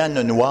douce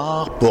laine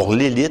noire pour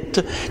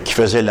l'élite qui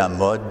faisait la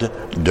mode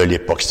de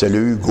l'époque. C'était le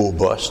Hugo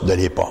Boss de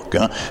l'époque.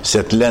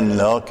 Cette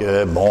laine-là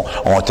que,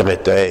 on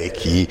traitait et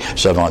qui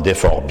se vendait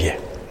fort bien.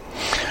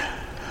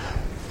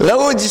 La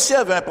Odyssée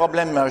avait un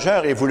problème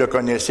majeur, et vous le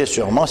connaissez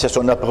sûrement, c'est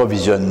son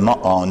approvisionnement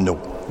en eau.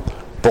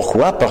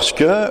 Pourquoi? Parce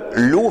que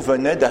l'eau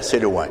venait d'assez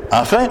loin.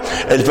 Enfin,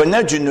 elle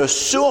venait d'une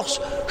source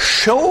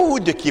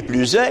chaude qui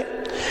plus est,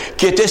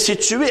 qui était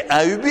située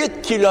à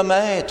 8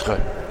 kilomètres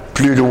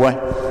plus loin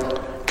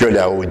que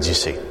la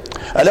Odyssée.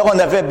 Alors, on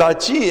avait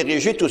bâti et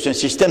érigé tout un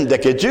système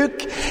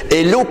d'aqueduc,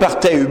 et l'eau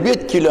partait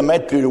 8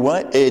 kilomètres plus loin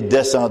et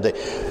descendait.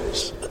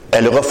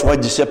 Elle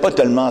refroidissait pas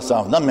tellement en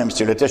s'en venant, même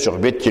si elle était sur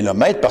 8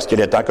 kilomètres, parce qu'elle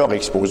était encore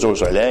exposée au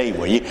soleil, vous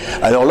voyez.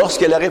 Alors,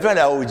 lorsqu'elle arrivait à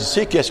la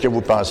Odyssée, qu'est-ce que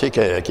vous pensez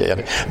qu'elle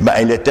arrivait?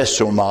 Elle était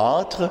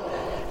saumâtre,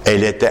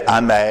 elle était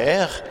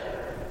amère,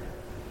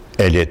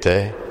 elle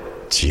était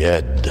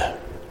tiède.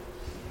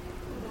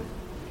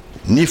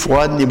 Ni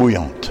froide, ni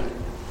bouillante.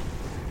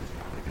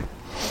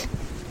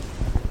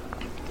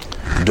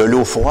 De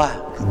l'eau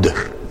froide,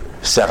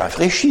 ça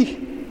rafraîchit.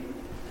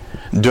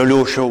 De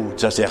l'eau chaude,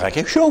 ça sert à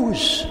quelque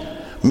chose.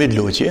 Mais de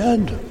l'eau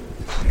tiède,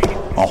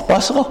 on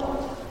repassera.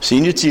 C'est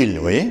inutile,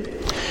 vous voyez.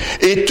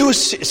 Et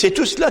c'est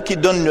tout cela qui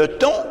donne le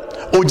ton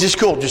au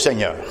discours du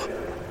Seigneur.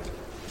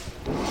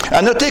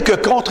 À noter que,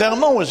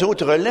 contrairement aux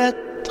autres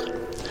lettres,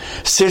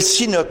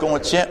 celle-ci ne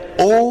contient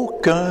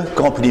aucun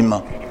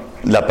compliment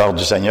de la part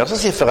du Seigneur. Ça,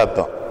 c'est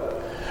frappant.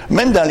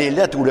 Même dans les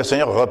lettres où le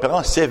Seigneur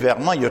reprend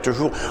sévèrement, il y a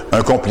toujours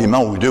un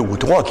compliment ou deux ou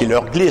trois qui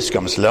leur glissent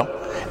comme cela.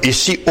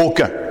 Ici,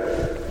 aucun.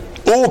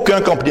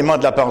 Aucun compliment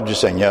de la part du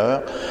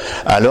Seigneur,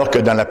 alors que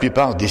dans la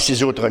plupart des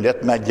 6 autres lettres,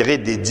 malgré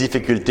des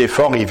difficultés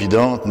fort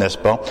évidentes, n'est-ce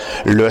pas,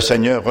 le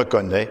Seigneur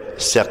reconnaît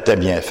certains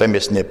bienfaits, mais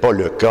ce n'est pas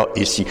le cas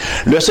ici.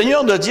 Le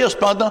Seigneur doit dire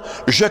cependant,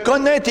 « Je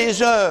connais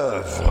tes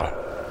œuvres ».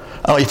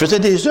 Alors, il faisait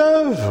des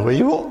œuvres,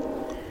 voyez-vous.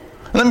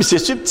 Non, mais c'est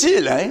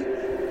subtil, hein?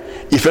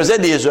 Il faisait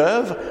des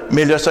œuvres,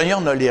 mais le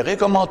Seigneur ne les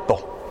recommande pas.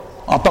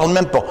 On ne parle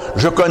même pas. «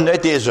 Je connais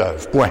tes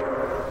œuvres », point.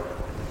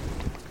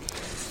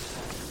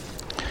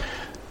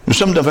 Nous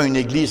sommes devant une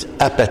Église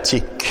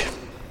apathique,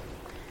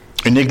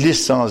 une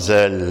Église sans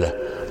zèle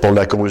pour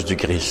la cause du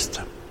Christ.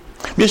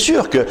 Bien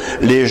sûr que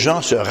les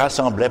gens se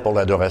rassemblaient pour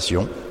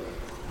l'adoration,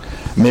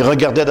 mais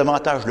regardaient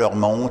davantage leur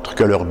montre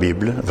que leur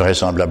Bible,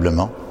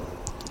 vraisemblablement.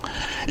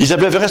 Ils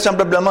avaient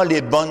vraisemblablement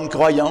les bonnes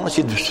croyances.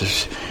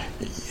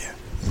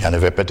 Il y en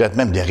avait peut-être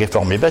même des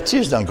réformés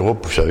baptistes dans le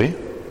groupe, vous savez.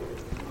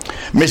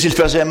 Mais ils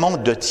faisaient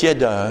montre de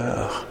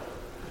tiédeur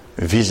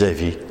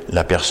vis-à-vis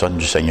la personne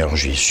du Seigneur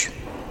Jésus.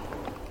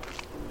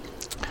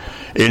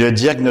 Et le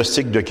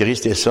diagnostic de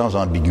Christ est sans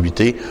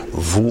ambiguïté,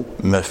 vous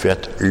me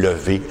faites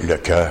lever le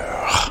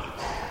cœur.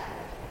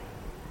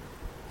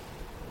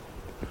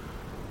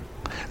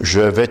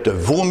 Je vais te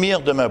vomir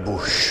de ma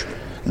bouche,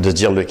 de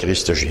dire le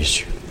Christ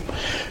Jésus.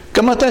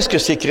 Comment est-ce que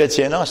ces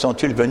chrétiens-là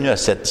sont-ils venus à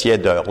cette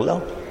tiédeur-là?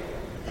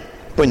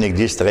 Pas une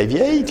église très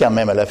vieille, quand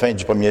même, à la fin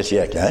du 1er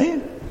siècle, hein?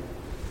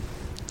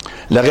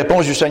 La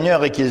réponse du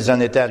Seigneur est qu'ils en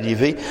étaient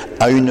arrivés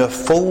à une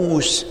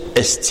fausse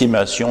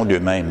estimation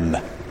d'eux-mêmes.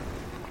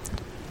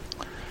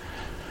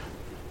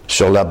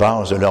 Sur la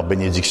base de leur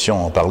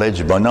bénédiction, on parlait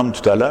du bonhomme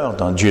tout à l'heure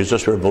dans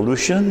Jesus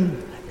Revolution,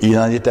 il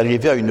en est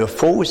arrivé à une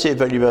fausse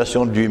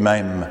évaluation de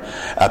lui-même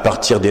à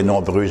partir des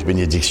nombreuses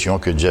bénédictions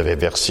que Dieu avait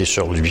versées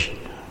sur lui.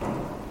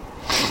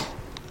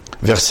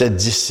 Verset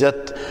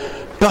 17,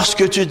 « Parce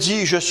que tu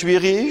dis, je suis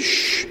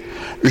riche,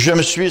 je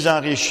me suis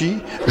enrichi,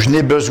 je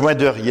n'ai besoin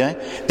de rien,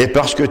 et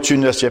parce que tu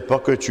ne sais pas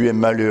que tu es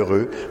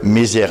malheureux,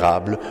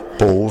 misérable,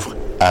 pauvre,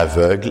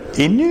 aveugle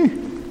et nu. »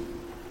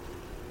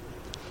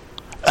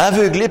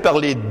 Aveuglé par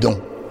les dons,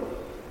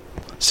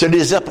 se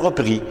les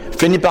approprie,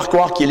 finit par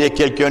croire qu'il est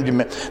quelqu'un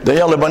lui-même.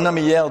 D'ailleurs, le bonhomme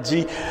hier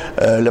dit,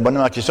 le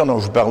bonhomme en question dont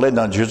je vous parlais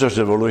dans Jesus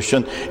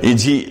Revolution, il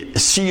dit,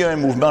 s'il y a un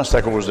mouvement, c'est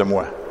à cause de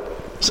moi.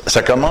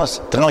 Ça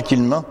commence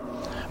tranquillement,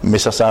 mais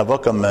ça s'en va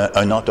comme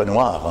un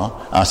entonnoir,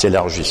 en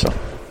s'élargissant.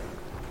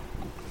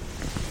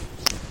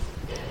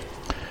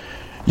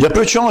 Il y a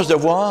peu de chances de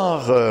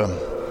voir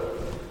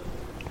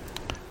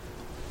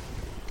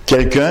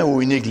quelqu'un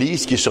ou une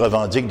église qui se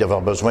revendique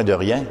d'avoir besoin de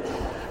rien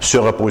se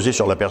reposer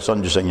sur la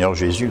personne du Seigneur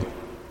Jésus.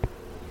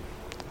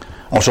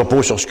 On se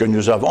repose sur ce que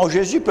nous avons.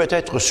 Jésus peut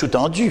être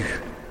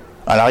sous-tendu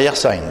à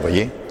l'arrière-scène, vous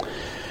voyez.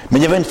 Mais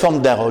il y avait une forme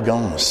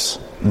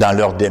d'arrogance dans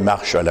leur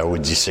démarche à la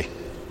Odyssée.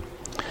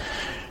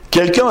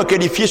 Quelqu'un a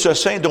qualifié ce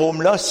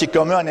syndrome-là, si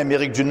commun en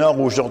Amérique du Nord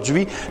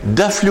aujourd'hui,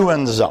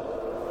 d'affluenza.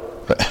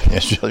 Bien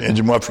sûr, ça vient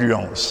du mot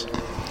affluence.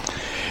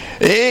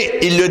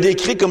 Et il le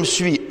décrit comme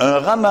suit: un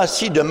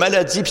ramassis de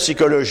maladies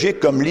psychologiques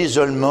comme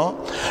l'isolement,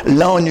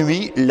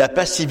 l'ennui, la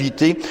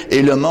passivité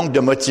et le manque de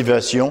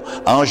motivation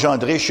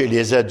engendrés chez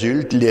les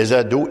adultes, les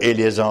ados et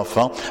les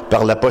enfants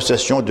par la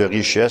possession de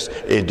richesses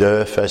et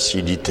de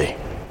facilité.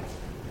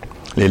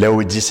 Les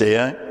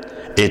Laodicéens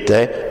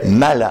étaient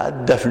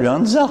malades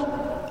d'affluenza.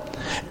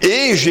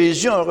 Et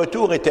Jésus, en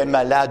retour, était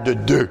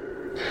malade d'eux.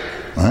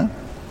 Hein?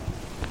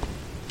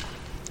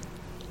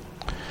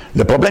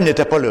 Le problème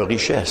n'était pas leur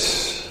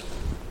richesse.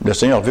 Le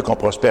Seigneur veut qu'on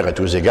prospère à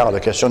tous égards. La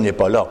question n'est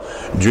pas là.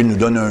 Dieu nous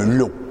donne un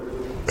lot.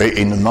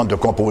 Et il nous demande de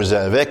composer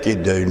avec et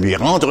de lui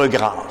rendre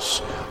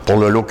grâce pour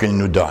le lot qu'il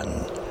nous donne.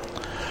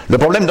 Le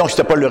problème, donc,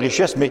 c'était pas leur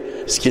richesse, mais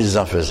ce qu'ils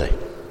en faisaient.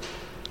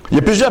 Il y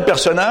a plusieurs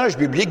personnages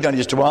bibliques dans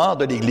l'histoire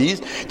de l'Église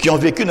qui ont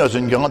vécu dans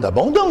une grande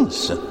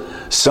abondance,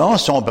 sans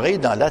sombrer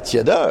dans la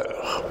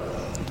tiédeur.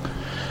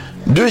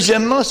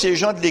 Deuxièmement, ces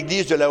gens de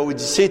l'Église de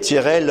Laodicée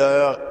tiraient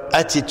leur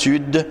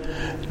attitude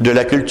de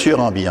la culture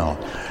ambiante.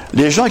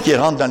 Les gens qui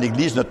rentrent dans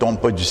l'Église ne tombent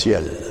pas du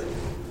ciel.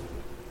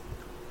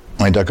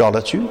 On est d'accord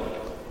là-dessus?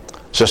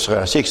 Ce serait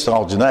assez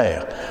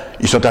extraordinaire.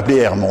 Ils sont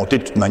appelés à remonter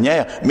de toute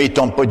manière, mais ils ne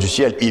tombent pas du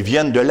ciel. Ils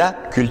viennent de la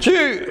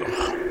culture.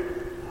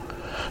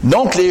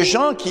 Donc, les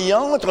gens qui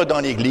entrent dans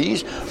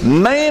l'Église,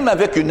 même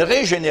avec une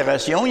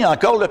régénération, il y a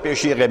encore le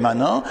péché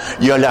rémanent,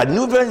 il y a la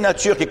nouvelle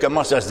nature qui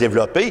commence à se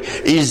développer,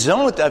 ils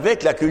entrent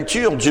avec la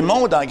culture du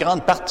monde en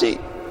grande partie.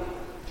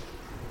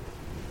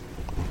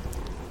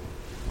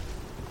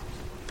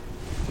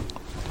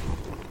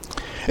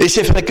 Et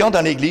c'est fréquent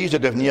dans l'Église de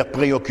devenir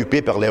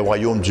préoccupé par les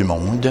royaumes du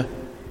monde,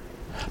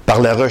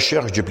 par la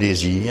recherche du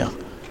plaisir,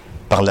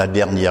 par la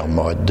dernière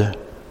mode,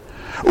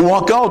 ou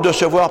encore de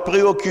se voir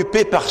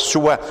préoccupé par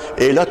soi,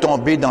 et là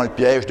tomber dans le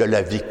piège de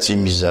la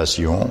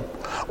victimisation,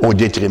 au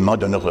détriment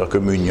de notre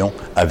communion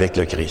avec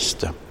le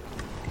Christ.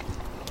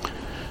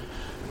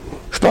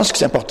 Je pense que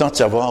c'est important de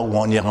savoir où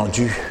on est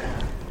rendu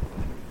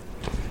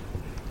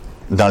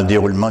dans le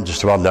déroulement de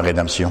l'histoire de la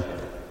rédemption.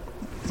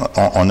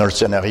 On a le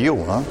scénario,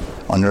 hein?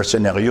 On a le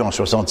scénario en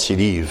 66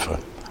 livres.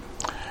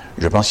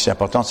 Je pense que c'est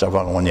important de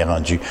savoir où on est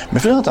rendu. Mais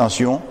faites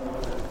attention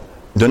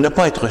de ne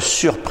pas être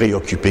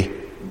surpréoccupé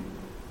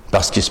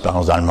par ce qui se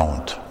passe dans le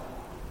monde.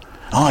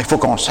 Ah, il faut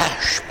qu'on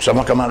sache, pour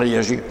savoir comment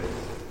réagir.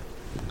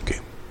 Okay.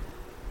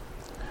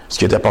 Ce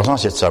qui est important,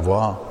 c'est de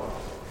savoir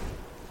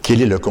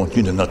quel est le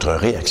contenu de notre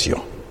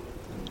réaction.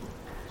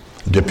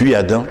 Depuis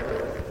Adam,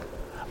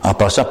 en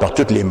passant par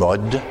toutes les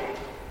modes,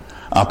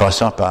 en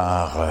passant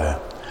par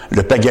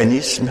le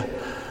paganisme,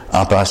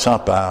 en passant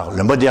par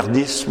le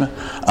modernisme,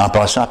 en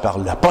passant par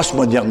la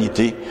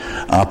postmodernité,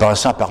 en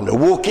passant par le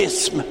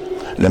wokisme,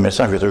 le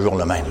message est toujours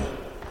le même.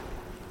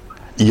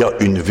 Il y a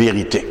une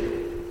vérité.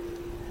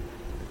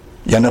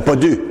 Il n'y en a pas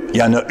deux,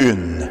 il y en a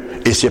une.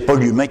 Et c'est pas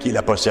l'humain qui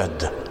la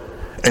possède.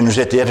 Elle nous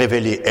a été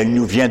révélée, elle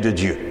nous vient de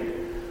Dieu.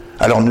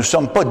 Alors nous ne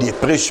sommes pas des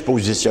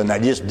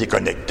présuppositionnalistes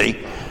déconnectés,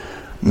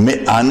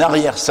 mais en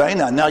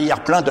arrière-scène, en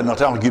arrière-plan de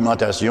notre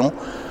argumentation,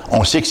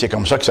 on sait que c'est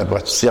comme ça que ça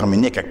doit se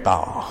terminer quelque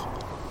part.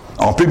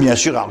 On peut bien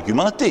sûr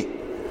argumenter.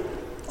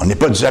 On n'est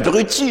pas des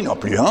abrutis non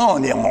plus. Hein?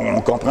 On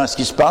comprend ce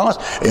qui se passe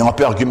et on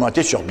peut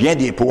argumenter sur bien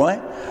des points,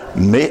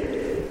 mais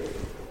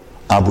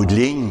en bout de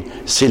ligne,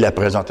 c'est la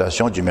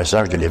présentation du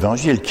message de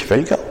l'Évangile qui fait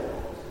le cas.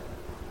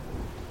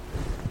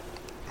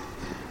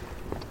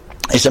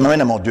 Et ça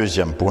m'amène à mon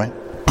deuxième point,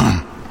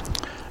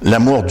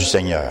 l'amour du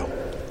Seigneur.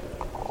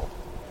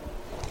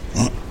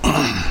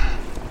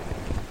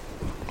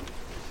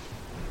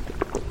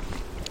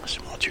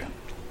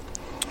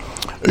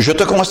 Je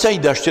te conseille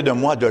d'acheter de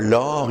moi de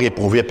l'or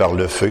éprouvé par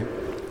le feu,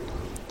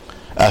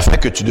 afin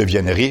que tu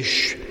deviennes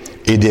riche,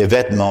 et des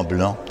vêtements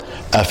blancs,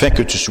 afin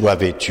que tu sois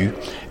vêtu,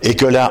 et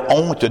que la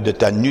honte de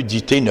ta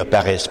nudité ne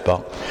paraisse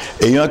pas,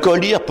 et un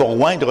collier pour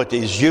oindre tes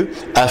yeux,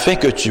 afin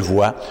que tu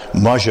vois,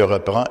 moi je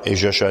reprends et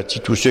je châtie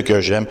tous ceux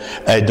que j'aime,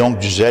 aie donc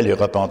du zèle et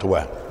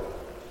repens-toi.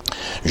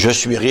 Je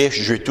suis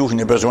riche, j'ai tout, je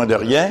n'ai besoin de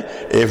rien,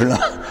 et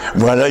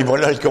voilà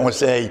le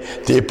conseil.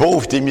 T'es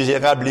pauvre, t'es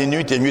misérable et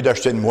nu, t'es mieux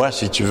d'acheter de moi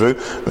si tu veux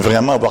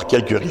vraiment avoir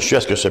quelque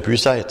richesse que ça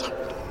puisse être.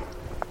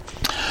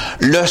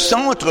 Le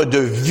centre de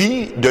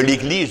vie de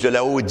l'Église de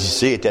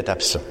Laodicée était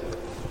absent.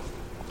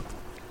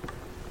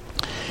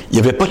 Il n'y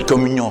avait pas de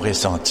communion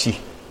ressentie.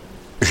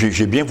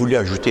 J'ai bien voulu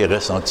ajouter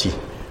ressentie,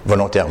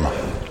 volontairement.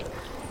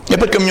 Il n'y a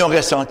pas de communion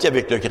ressentie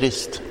avec le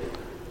Christ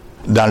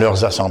dans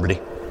leurs assemblées.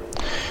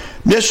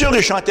 Bien sûr,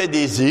 ils chantaient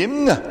des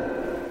hymnes,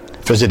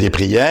 faisaient des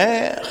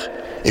prières,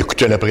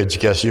 écoutaient la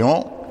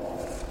prédication,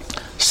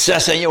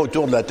 s'asseyaient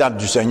autour de la table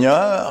du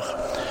Seigneur,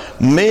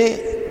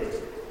 mais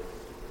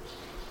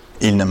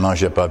ils ne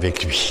mangeaient pas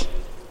avec lui.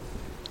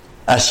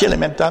 Assis à la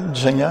même table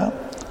du Seigneur,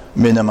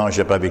 mais ne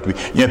mangeaient pas avec lui.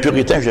 Il y a un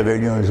puritain que j'avais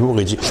lu un jour,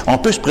 il dit, on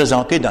peut se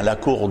présenter dans la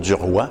cour du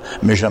roi,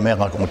 mais jamais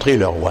rencontrer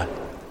le roi.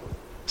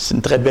 C'est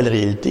une très belle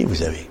réalité, vous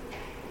savez.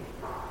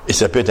 Et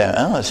ça peut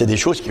être, c'est des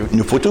choses qu'il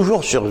nous faut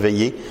toujours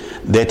surveiller,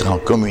 d'être en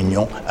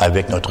communion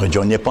avec notre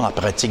Dieu. On n'est pas en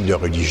pratique de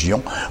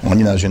religion, on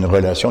est dans une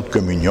relation de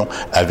communion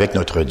avec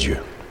notre Dieu.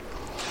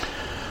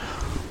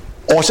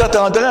 On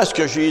s'attendrait à ce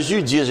que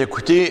Jésus dise,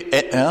 écoutez,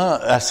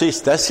 assez,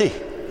 c'est assez.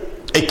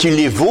 Et qu'il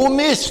les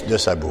vomisse de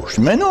sa bouche.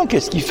 Mais non,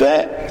 qu'est-ce qu'il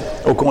fait?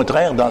 Au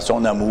contraire, dans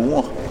son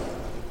amour,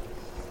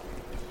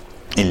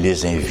 il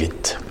les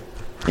invite.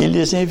 Il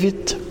les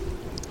invite.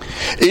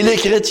 Et les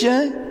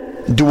chrétiens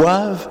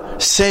doivent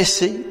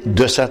cesser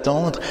de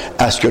s'attendre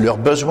à ce que leurs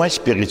besoins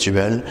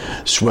spirituels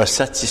soient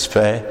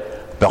satisfaits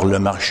par le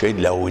marché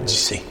de la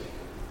Odyssée,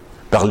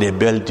 par les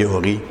belles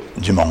théories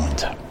du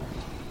monde.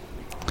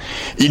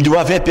 Ils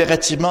doivent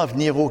impérativement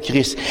venir au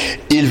Christ.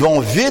 Ils vont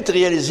vite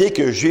réaliser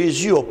que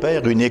Jésus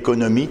opère une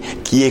économie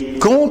qui est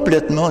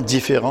complètement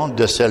différente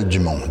de celle du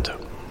monde.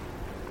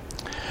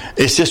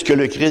 Et c'est ce que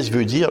le Christ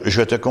veut dire.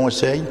 Je te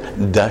conseille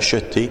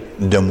d'acheter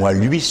de moi.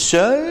 Lui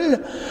seul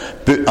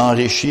peut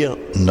enrichir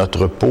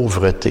notre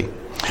pauvreté.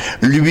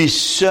 Lui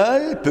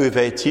seul peut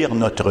vêtir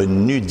notre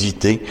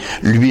nudité.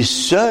 Lui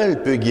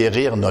seul peut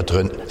guérir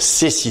notre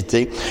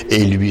cécité.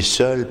 Et lui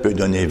seul peut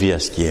donner vie à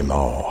ce qui est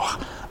mort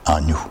en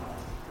nous.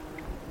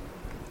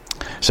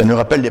 Ça nous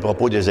rappelle les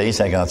propos d'Ésaïe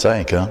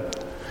 55.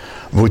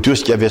 Vous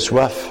tous qui avez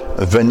soif,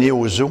 venez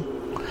aux eaux.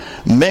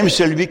 Même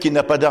celui qui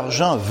n'a pas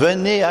d'argent,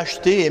 venez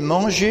acheter et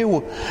manger.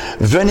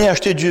 Venez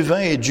acheter du vin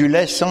et du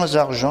lait sans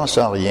argent,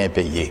 sans rien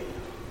payer.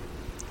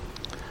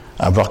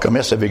 Avoir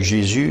commerce avec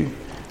Jésus,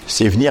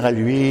 c'est venir à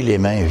lui les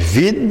mains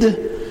vides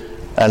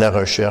à la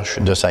recherche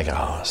de sa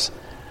grâce.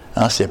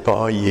 C'est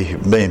pas, il est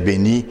bien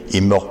béni,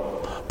 il mord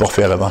pour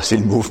faire avancer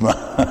le mouvement.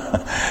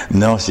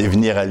 Non, c'est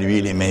venir à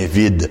lui les mains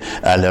vides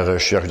à la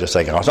recherche de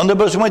sa grâce. On a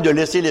besoin de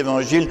laisser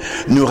l'Évangile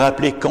nous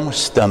rappeler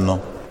constamment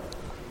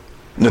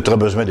notre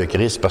besoin de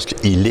Christ parce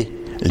qu'il est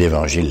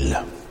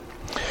l'Évangile.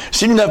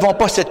 Si nous n'avons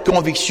pas cette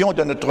conviction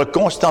de notre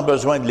constant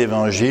besoin de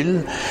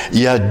l'Évangile,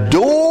 il y a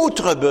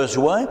d'autres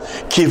besoins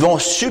qui vont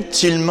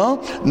subtilement,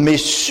 mais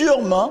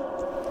sûrement,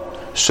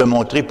 se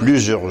montrer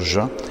plus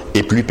urgents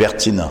et plus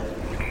pertinents.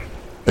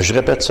 Je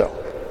répète ça.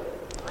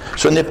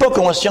 Si on n'est pas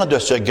conscient de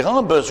ce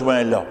grand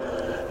besoin-là,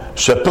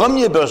 ce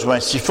premier besoin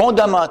si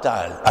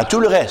fondamental à tout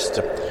le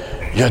reste,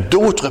 il y a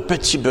d'autres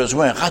petits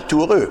besoins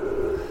ratoureux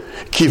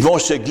qui vont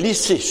se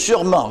glisser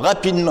sûrement,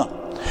 rapidement,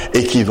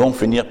 et qui vont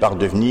finir par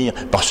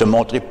se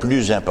montrer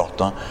plus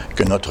importants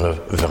que notre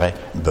vrai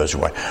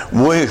besoin.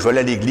 Oui, je vais aller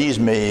à l'église,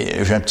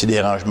 mais j'ai un petit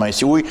dérangement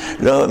ici. Oui,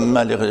 là,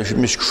 je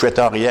me suis couché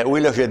tard hier.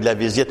 Oui, là, j'ai de la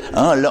visite.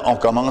 Là, on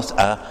commence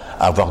à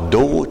avoir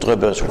d'autres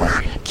besoins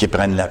qui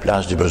prennent la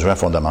place du besoin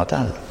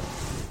fondamental.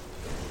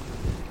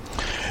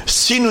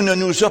 Si nous ne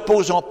nous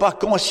opposons pas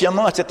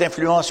consciemment à cette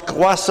influence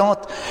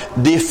croissante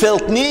des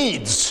felt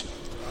needs,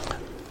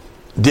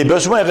 des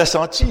besoins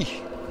ressentis,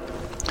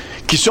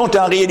 qui sont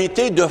en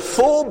réalité de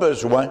faux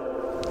besoins,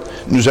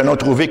 nous allons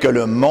trouver que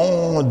le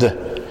monde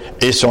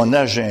et son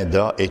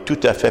agenda est tout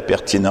à fait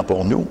pertinent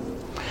pour nous,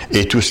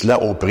 et tout cela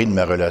au prix de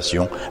ma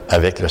relation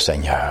avec le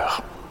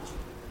Seigneur.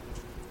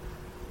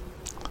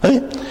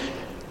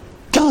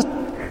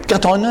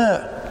 Quand on a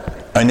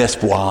un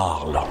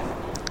espoir, là,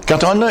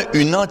 quand on a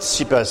une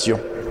anticipation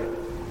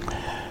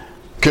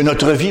que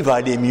notre vie va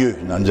aller mieux,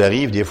 ça nous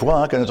arrive des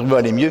fois que notre vie va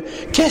aller mieux,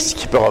 qu'est-ce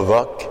qui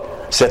provoque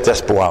cet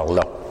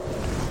espoir-là?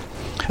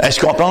 Est-ce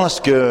qu'on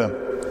pense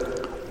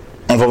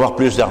qu'on va avoir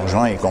plus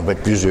d'argent et qu'on va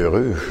être plus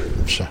heureux?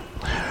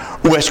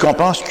 Ou est-ce qu'on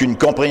pense qu'une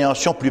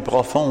compréhension plus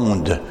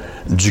profonde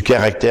du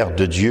caractère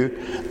de Dieu,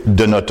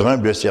 de notre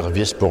humble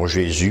service pour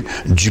Jésus,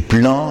 du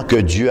plan que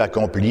Dieu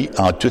accomplit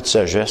en toute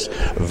sagesse,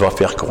 va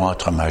faire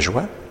croître ma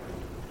joie?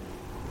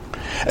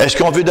 Est-ce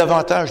qu'on veut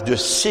davantage de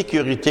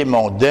sécurité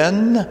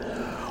mondaine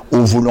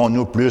ou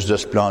voulons-nous plus de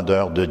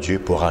splendeur de Dieu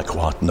pour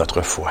accroître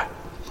notre foi?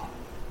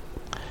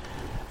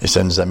 Et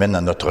ça nous amène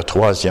à notre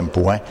troisième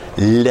point,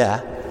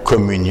 la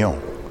communion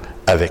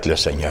avec le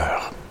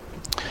Seigneur.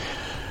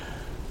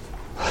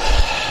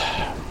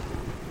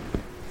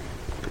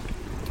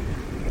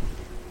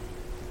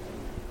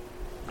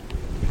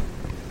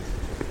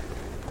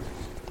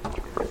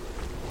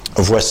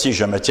 Voici,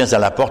 je me tiens à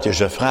la porte et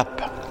je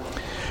frappe.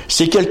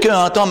 Si quelqu'un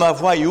entend ma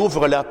voix et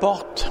ouvre la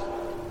porte,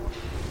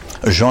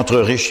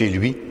 j'entrerai chez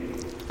lui,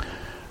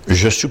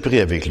 je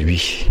souperai avec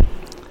lui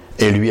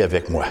et lui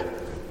avec moi.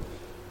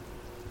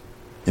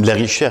 Il y a de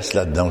la richesse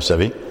là-dedans, vous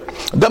savez.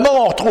 D'abord,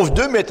 on retrouve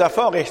deux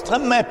métaphores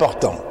extrêmement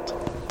importantes.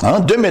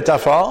 Deux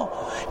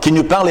métaphores qui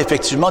nous parlent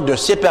effectivement de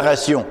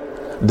séparation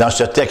dans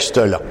ce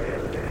texte-là.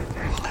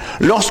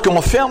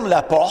 Lorsqu'on ferme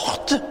la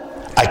porte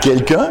à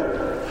quelqu'un,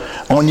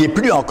 on n'est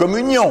plus en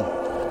communion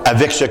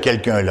avec ce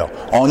quelqu'un-là.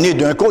 On est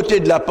d'un côté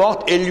de la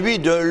porte et lui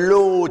de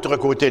l'autre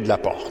côté de la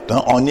porte.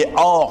 On est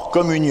hors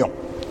communion.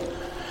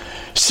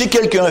 Si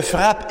quelqu'un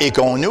frappe et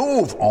qu'on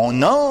ouvre,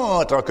 on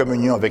entre en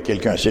communion avec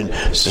quelqu'un.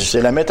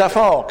 C'est la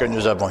métaphore que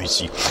nous avons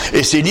ici.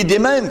 Et c'est l'idée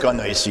même qu'on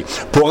a ici.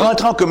 Pour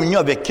entrer en communion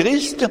avec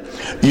Christ,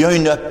 il y a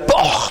une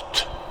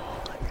porte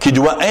qui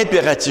doit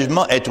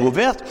impérativement être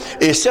ouverte.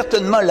 Et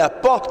certainement, la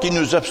porte qui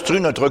nous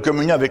obstrue notre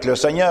communion avec le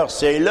Seigneur,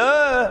 c'est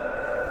le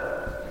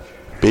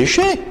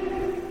péché.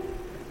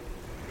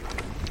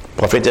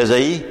 Prophète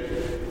Ésaïe,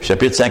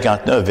 chapitre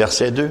 59,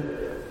 verset 2.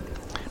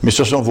 Mais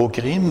ce sont vos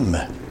crimes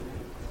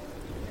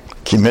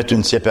qui mettent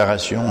une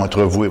séparation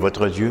entre vous et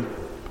votre Dieu.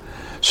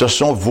 Ce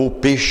sont vos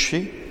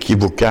péchés qui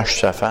vous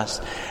cachent sa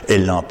face et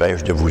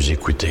l'empêchent de vous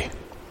écouter.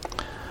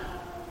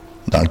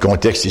 Dans le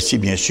contexte ici,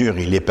 bien sûr,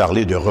 il est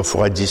parlé de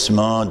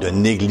refroidissement, de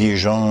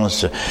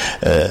négligence,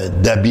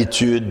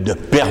 d'habitude, de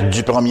perte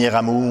du premier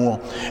amour,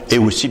 et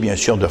aussi, bien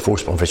sûr, de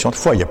fausses professions de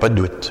foi, il n'y a pas de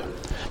doute.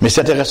 Mais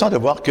c'est intéressant de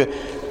voir que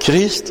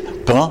Christ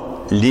prend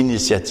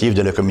l'initiative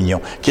de la communion.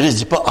 Christ ne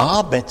dit pas,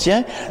 ah, ben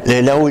tiens,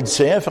 les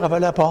Laodicéens frappent à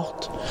la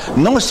porte.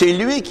 Non, c'est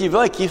lui qui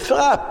va et qui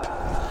frappe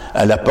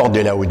à la porte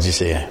des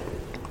Laodicéens.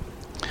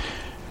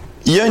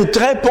 Il y a une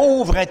très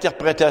pauvre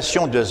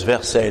interprétation de ce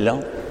verset-là,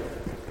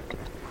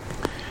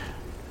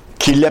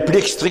 qui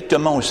l'applique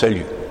strictement au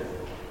salut.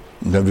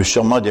 Vous avez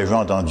sûrement déjà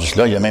entendu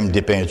cela, il y a même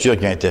des peintures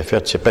qui ont été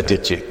faites, c'est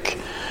pathétique.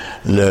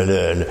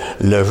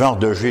 Le genre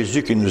de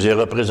Jésus qui nous est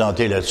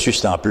représenté là-dessus,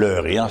 c'est en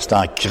pleurer, c'est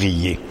en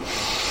crier.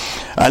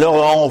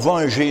 Alors, on voit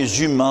un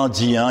Jésus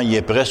mendiant, il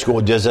est presque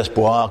au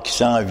désespoir, qui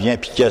s'en vient,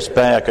 puis qui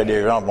espère que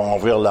les gens vont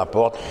ouvrir la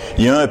porte.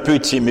 Il est un peu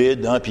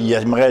timide, puis il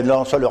aimerait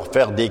là, ça leur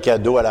faire des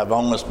cadeaux à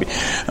l'avance, puis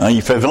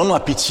il fait vraiment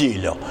pitié,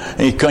 là.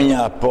 Il cogne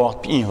à la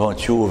porte, puis ils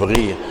vont-tu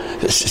ouvrir?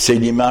 C'est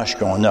l'image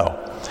qu'on a.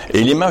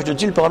 Et l'image de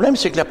Dieu, le problème,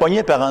 c'est que la poignée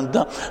est par en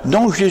dedans.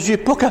 Donc, Jésus n'est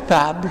pas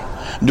capable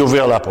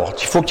d'ouvrir la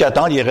porte. Il faut qu'il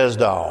attende, il reste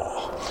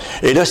dehors.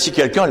 Et là, si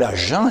quelqu'un a la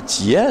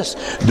gentillesse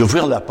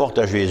d'ouvrir la porte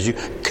à Jésus,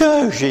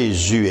 que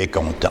Jésus est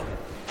content.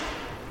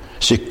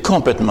 C'est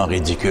complètement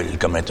ridicule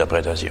comme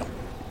interprétation.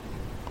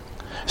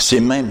 C'est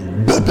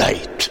même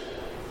bebête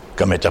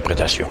comme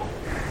interprétation.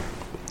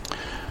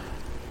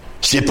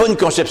 C'est pas une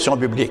conception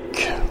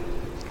biblique.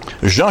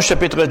 Jean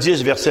chapitre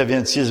 10, versets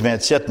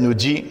 26-27 nous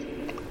dit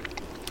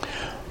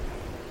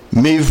 «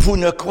 Mais vous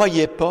ne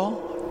croyez pas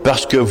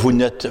parce que vous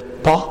n'êtes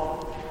pas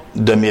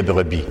de mes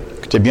brebis. »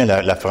 Écoutez bien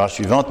la phrase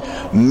suivante.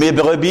 « Mes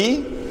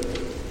brebis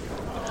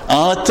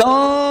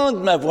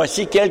entendent ma voix. »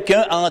 Si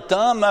quelqu'un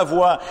entend ma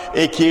voix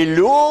et qu'il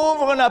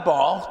ouvre la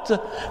porte,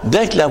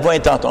 dès que la voix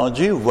est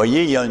entendue, vous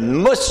voyez, il y a une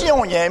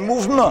motion, il y a un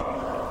mouvement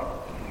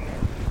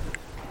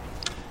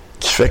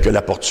qui fait que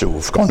la porte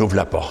s'ouvre, qu'on ouvre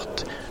la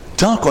porte.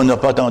 Tant qu'on n'a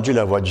pas entendu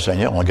la voix du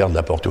Seigneur, on garde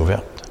la porte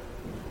ouverte.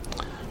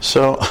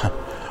 Ça,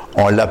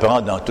 on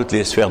l'apprend dans toutes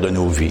les sphères de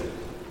nos vies.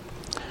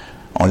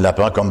 On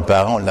l'apprend comme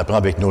parents, on l'apprend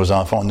avec nos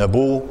enfants. On a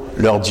beau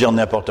leur dire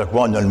n'importe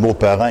quoi, on a le mot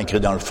parent écrit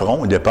dans le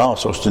front. Au départ,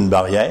 ça, c'est une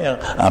barrière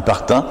en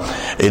partant.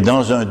 Et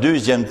dans un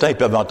deuxième temps, ils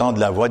peuvent entendre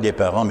la voix des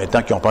parents, mais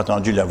tant qu'ils n'ont pas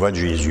entendu la voix de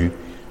Jésus,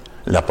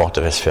 la porte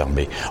reste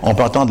fermée. On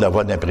peut entendre la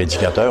voix d'un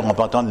prédicateur, on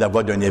peut entendre la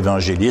voix d'un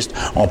évangéliste,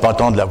 on peut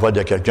entendre la voix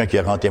de quelqu'un qui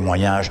rend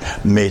témoignage,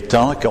 mais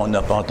tant qu'on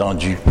n'a pas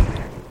entendu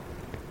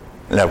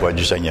la voix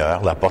du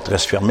Seigneur, la porte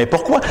reste fermée.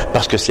 Pourquoi?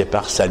 Parce que c'est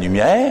par sa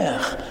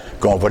lumière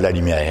qu'on voit la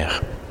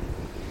lumière.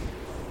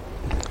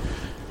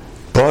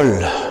 Paul,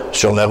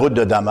 sur la route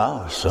de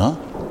Damas,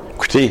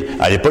 écoutez,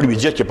 allez pas lui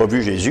dire qu'il n'a pas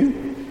vu Jésus.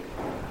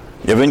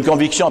 Il y avait une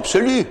conviction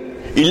absolue.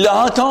 Il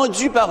l'a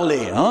entendu parler,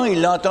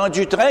 il l'a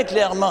entendu très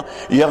clairement.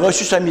 Il a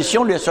reçu sa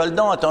mission, les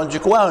soldats ont entendu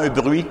quoi? Un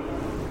bruit.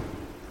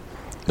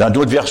 Dans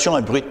d'autres versions,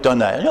 un bruit de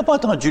tonnerre. Il n'a pas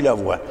entendu la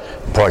voix.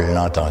 Paul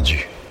l'a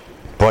entendu.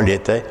 Paul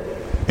était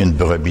une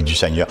brebis du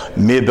Seigneur.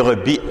 Mes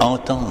brebis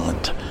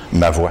entendent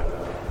ma voix.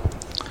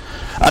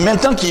 En même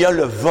temps qu'il y a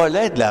le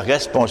volet de la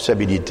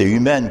responsabilité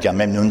humaine, quand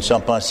même, nous ne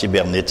sommes pas en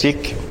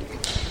cybernétique.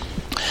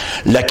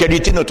 La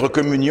qualité de notre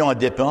communion en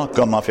dépend,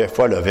 comme en fait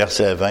foi le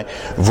verset 20.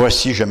 «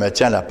 Voici, je me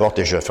tiens à la porte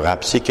et je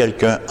frappe. Si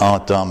quelqu'un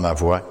entend ma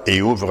voix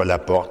et ouvre la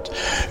porte,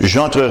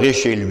 j'entrerai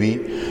chez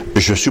lui,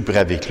 je souperai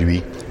avec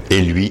lui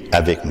et lui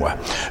avec moi. »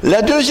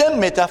 La deuxième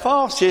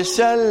métaphore, c'est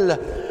celle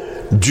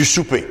du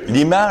souper.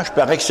 L'image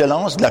par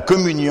excellence de la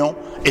communion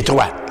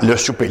étroite. Le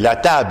souper, la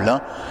table,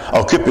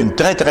 occupe une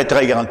très, très,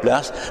 très grande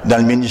place dans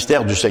le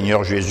ministère du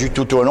Seigneur Jésus,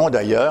 tout au long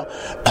d'ailleurs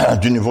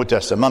du Nouveau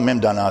Testament,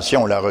 même dans l'Ancien,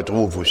 on la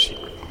retrouve aussi.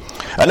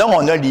 Alors,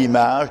 on a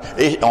l'image,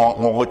 et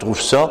on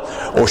retrouve ça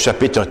au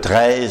chapitre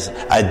 13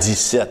 à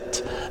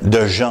 17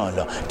 de Jean,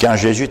 là. Quand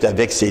Jésus est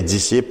avec ses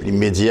disciples,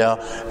 immédiat,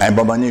 à un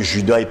moment donné,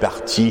 Judas est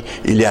parti,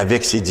 il est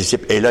avec ses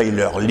disciples, et là, il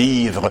leur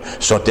livre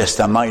son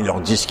testament, il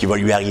leur dit ce qui va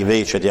lui arriver,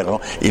 etc.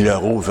 Il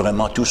leur ouvre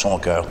vraiment tout son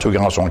cœur, tout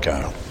grand son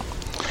cœur.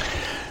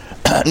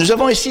 Nous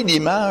avons ici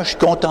l'image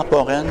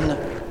contemporaine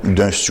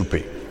d'un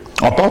souper.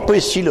 On ne parle pas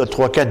ici, là,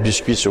 3-4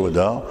 biscuits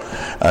soda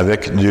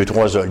avec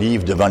 2-3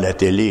 olives devant la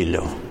télé, là.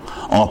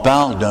 On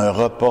parle d'un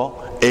repas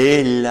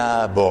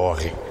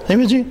élaboré. Ça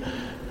veut dire,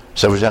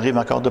 ça vous arrive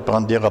encore de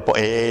prendre des repas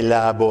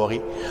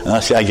élaborés?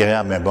 C'est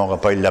agréable, un bon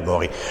repas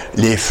élaboré.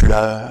 Les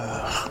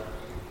fleurs,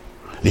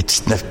 les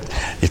petites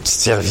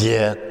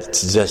serviettes, les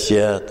petites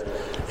assiettes,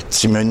 les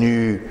petits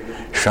menus,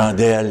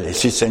 chandelles, et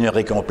si le Seigneur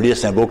est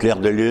complice, un beau clair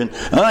de lune.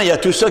 Il y a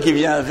tout ça qui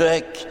vient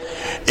avec.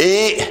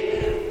 Et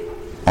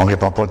on ne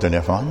répond pas au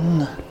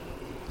téléphone,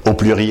 au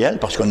pluriel,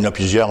 parce qu'on en a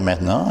plusieurs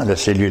maintenant, le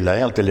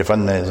cellulaire, le téléphone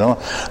de maison.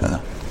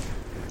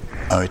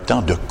 Un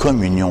temps de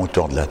communion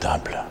autour de la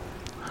table.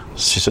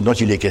 C'est ce dont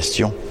il est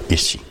question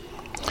ici.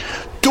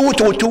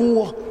 Tout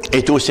autour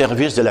est au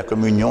service de la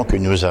communion que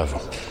nous avons.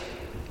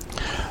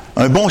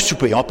 Un bon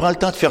souper, on prend le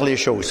temps de faire les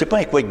choses. C'est pas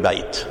un quick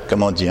bite,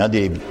 comme on dit,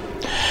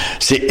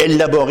 C'est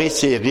élaboré,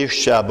 c'est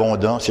riche, c'est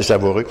abondant, c'est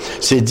savoureux.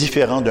 C'est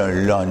différent d'un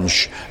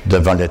lunch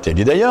devant la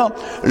télé. D'ailleurs,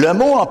 le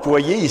mot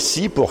employé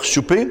ici pour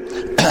souper,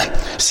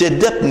 c'est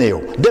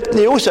depnéo.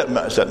 Depnéo,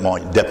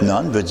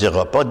 depnon veut dire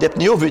repas.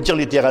 Depnéo veut dire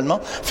littéralement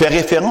faire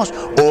référence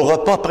au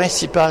repas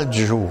principal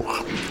du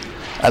jour.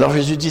 Alors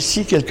Jésus dit,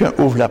 si quelqu'un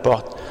ouvre la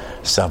porte,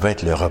 ça va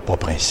être le repas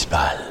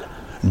principal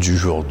du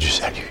jour du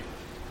salut.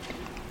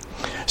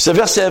 Ce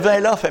verset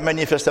 20-là fait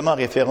manifestement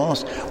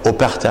référence au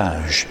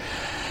partage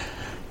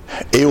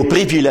et au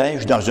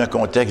privilège dans un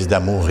contexte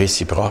d'amour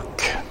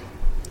réciproque.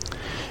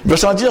 Il va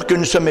sans dire que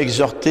nous sommes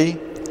exhortés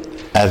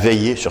à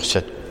veiller sur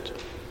cette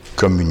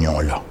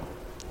communion-là.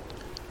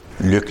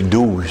 Luc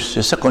 12,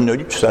 c'est ça qu'on a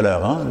lu tout à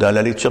l'heure, hein, dans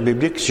la lecture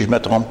biblique, si je ne me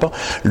trompe pas.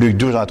 Luc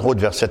 12, entre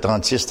autres, versets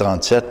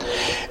 36-37.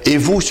 « Et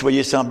vous,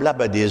 soyez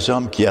semblables à des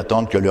hommes qui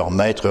attendent que leur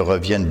maître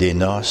revienne des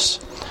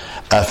noces,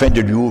 afin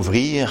de lui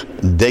ouvrir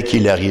dès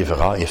qu'il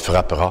arrivera et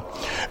frappera.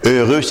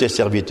 Heureux ces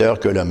serviteurs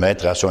que le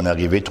maître, à son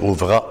arrivée,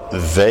 trouvera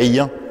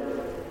veillant.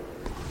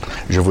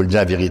 Je vous le dis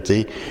la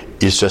vérité,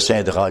 il se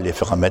scindra, les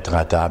fera mettre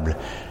à table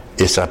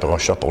et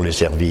s'approcha pour les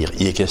servir. »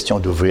 Il est question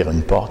d'ouvrir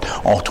une porte.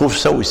 On retrouve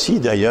ça aussi,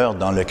 d'ailleurs,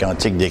 dans le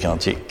Cantique des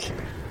Cantiques.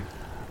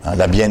 Hein,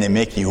 la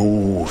bien-aimée qui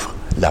ouvre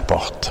la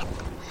porte.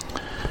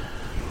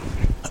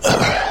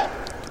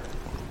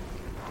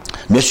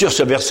 Bien sûr,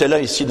 ce verset-là,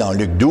 ici, dans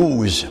Luc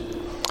 12,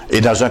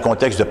 est dans un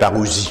contexte de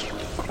parousie,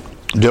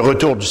 de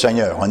retour du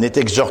Seigneur. On est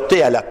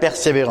exhorté à la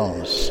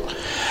persévérance,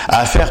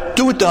 à faire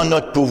tout en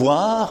notre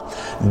pouvoir,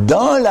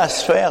 dans la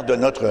sphère de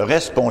notre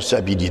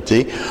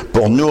responsabilité,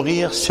 pour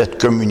nourrir cette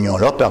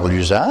communion-là par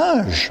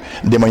l'usage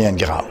des moyens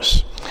de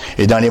grâce.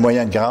 Et dans les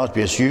moyens de grâce,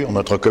 bien sûr,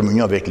 notre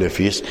communion avec le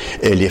Fils,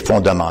 elle est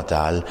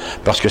fondamentale,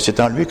 parce que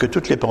c'est en lui que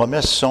toutes les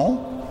promesses sont,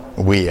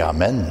 oui,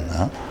 amen,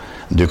 hein,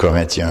 2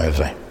 Corinthiens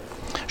 20.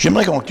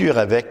 J'aimerais conclure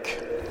avec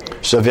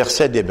ce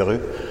verset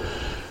d'Hébreux,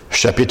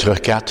 chapitre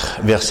 4,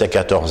 versets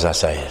 14 à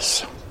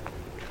 16.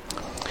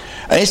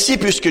 « Ainsi,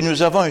 puisque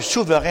nous avons un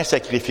souverain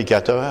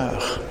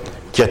sacrificateur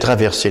qui a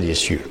traversé les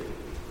cieux,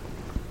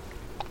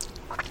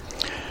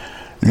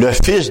 le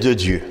Fils de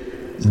Dieu,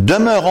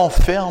 demeurons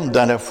fermes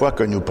dans la foi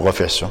que nous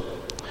professons,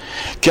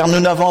 car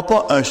nous n'avons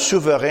pas un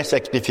souverain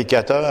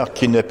sacrificateur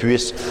qui ne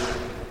puisse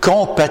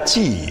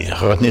compatir,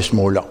 retenez ce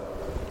mot-là,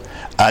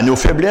 à nos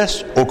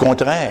faiblesses, au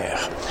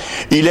contraire.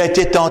 Il a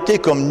été tenté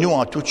comme nous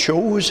en toutes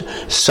choses,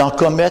 sans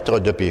commettre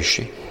de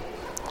péché.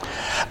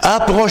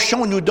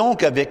 Approchons-nous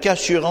donc avec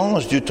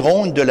assurance du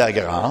trône de la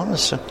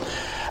grâce,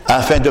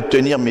 afin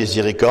d'obtenir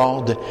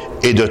miséricorde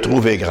et de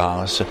trouver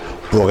grâce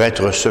pour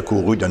être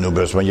secourus dans nos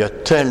besoins. Il y a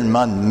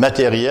tellement de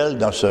matériel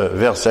dans ce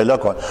verset-là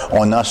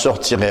qu'on n'en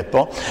sortirait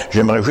pas.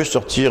 J'aimerais juste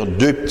sortir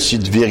 2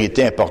 petites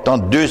vérités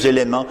importantes, 2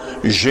 éléments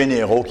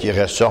généraux qui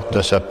ressortent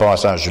de ce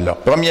passage-là.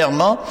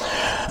 Premièrement,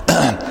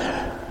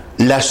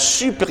 la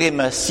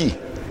suprématie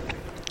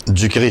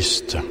du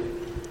Christ.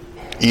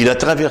 Il a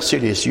traversé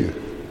les cieux.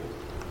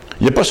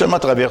 Il n'a pas seulement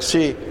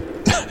traversé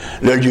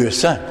le lieu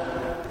saint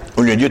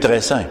ou le lieu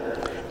très saint.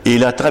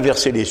 Il a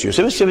traversé les cieux. Vous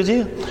savez ce que ça veut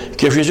dire?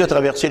 Que Jésus a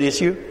traversé les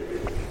cieux?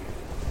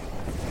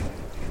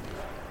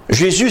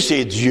 Jésus,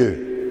 c'est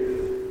Dieu.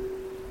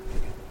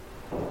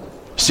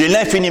 C'est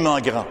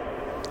l'infiniment grand.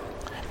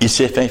 Il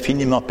s'est fait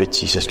infiniment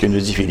petit. C'est ce que nous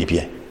dit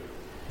Philippiens.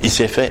 Il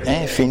s'est fait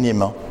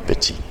infiniment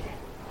petit.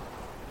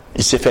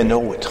 Il s'est fait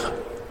nôtre.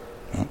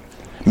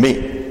 Mais,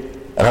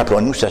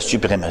 rappelons-nous sa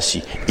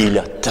suprématie. Il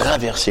a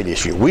traversé les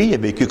cieux. Oui, il a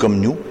vécu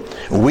comme nous.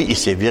 Oui, il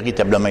s'est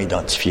véritablement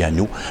identifié à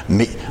nous.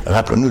 Mais,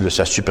 rappelons-nous de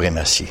sa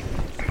suprématie.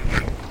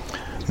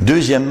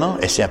 Deuxièmement,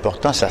 et c'est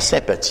important, sa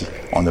sympathie.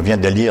 On vient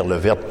de lire le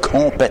verbe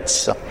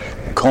compatissant.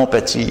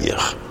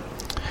 Compatir.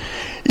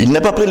 Il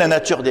n'a pas pris la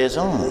nature des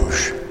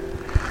anges.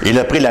 Il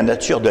a pris la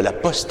nature de la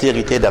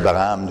postérité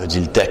d'Abraham, nous dit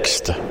le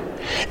texte.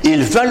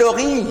 Il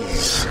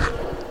valorise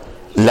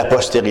la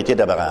postérité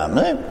d'Abraham.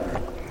 Hein?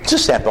 Ça,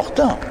 c'est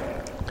important.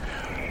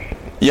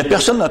 Il n'y a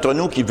personne d'entre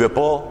nous qui ne veut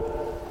pas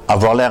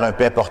avoir l'air un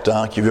peu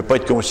important, qui ne veut pas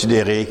être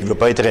considéré, qui ne veut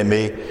pas être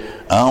aimé.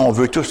 Hein? On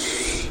veut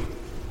tous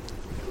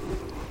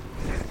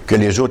que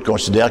les autres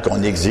considèrent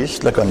qu'on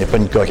existe, là, qu'on n'est pas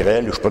une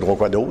coquerelle ou je ne sais pas trop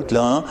quoi d'autre,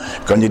 là, hein?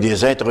 Qu'on est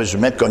des êtres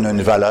humains, qu'on a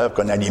une valeur,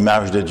 qu'on a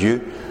l'image de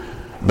Dieu.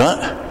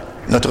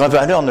 Notre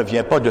valeur ne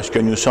vient pas de ce que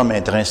nous sommes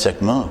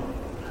intrinsèquement,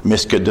 mais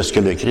de ce que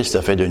le Christ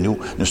a fait de nous.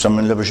 Nous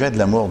sommes l'objet de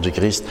l'amour du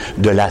Christ,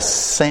 de la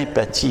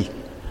sympathie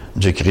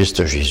du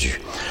Christ Jésus.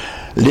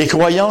 Les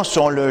croyants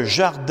sont le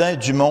jardin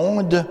du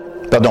monde,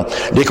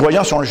 les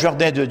croyants sont le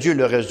jardin de Dieu,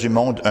 le reste du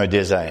monde, un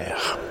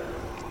désert.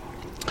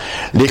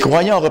 Les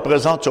croyants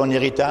représentent son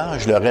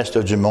héritage, le reste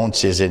du monde,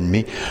 ses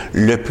ennemis.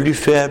 Le plus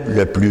faible,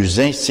 le plus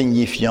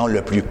insignifiant,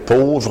 le plus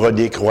pauvre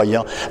des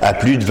croyants a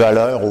plus de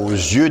valeur aux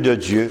yeux de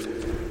Dieu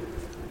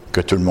que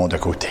tout le monde à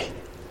côté.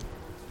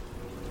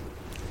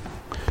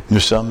 Nous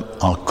sommes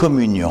en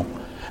communion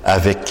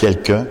avec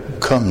quelqu'un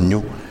comme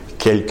nous,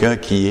 quelqu'un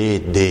qui est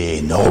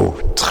des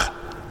nôtres.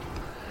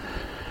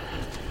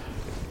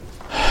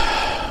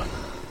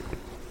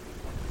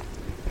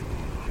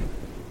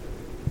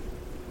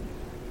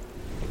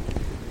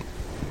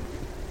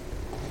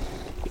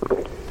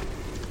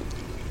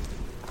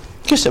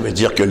 Qu'est-ce que ça veut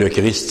dire que le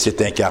Christ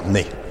s'est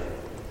incarné?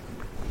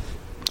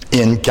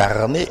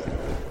 Incarné,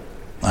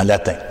 en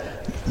latin.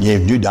 Il est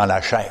venu dans la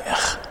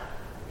chair.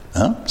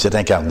 Hein? C'est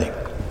incarné.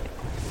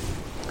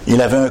 Il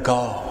avait un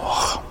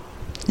corps.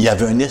 Il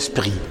avait un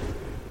esprit.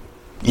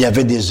 Il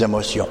avait des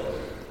émotions.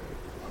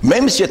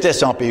 Même s'il était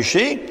sans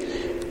péché,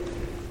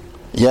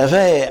 il y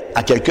avait,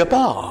 à quelque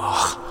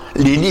part,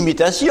 les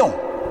limitations.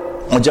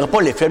 On ne dirait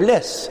pas les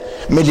faiblesses,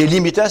 mais les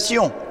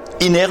limitations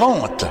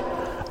inhérentes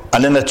à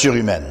la nature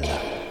humaine.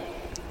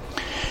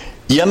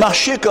 Il a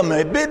marché comme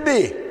un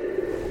bébé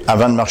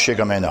avant de marcher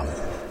comme un homme.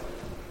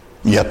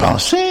 Il a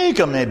pensé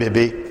comme un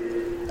bébé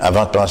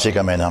avant de penser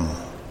comme un homme.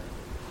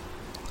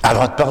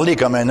 Avant de parler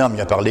comme un homme,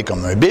 il a parlé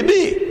comme un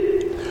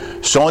bébé.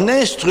 Son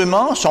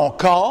instrument, son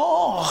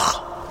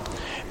corps,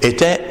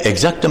 était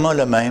exactement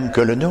le même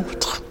que le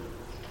nôtre.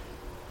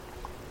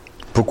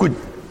 Il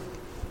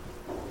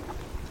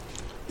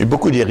y a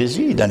beaucoup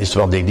d'hérésies dans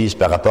l'histoire de l'Église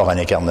par rapport à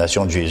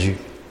l'incarnation de Jésus.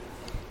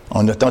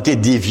 On a tenté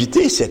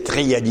d'éviter cette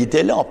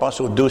réalité-là. On pense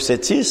au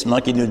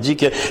docétisme, qui nous dit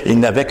qu'il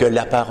n'avait que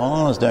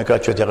l'apparence d'un corps,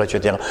 etc.,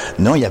 etc.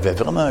 Non, il avait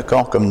vraiment un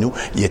corps comme nous.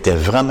 Il était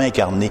vraiment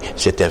incarné.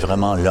 C'était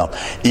vraiment l'homme.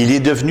 Il est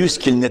devenu ce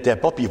qu'il n'était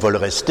pas, puis il va le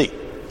rester.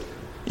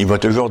 Il va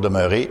toujours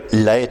demeurer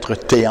l'être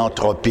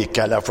théanthropique,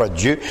 à la fois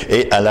Dieu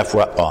et à la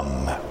fois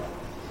homme.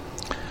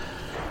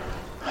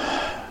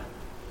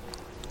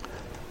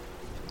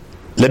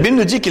 La Bible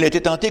nous dit qu'il a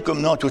été tenté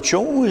comme nous en toutes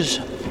choses.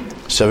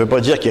 Ça ne veut pas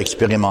dire qu'il a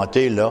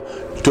expérimenté là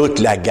toute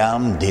la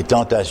gamme des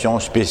tentations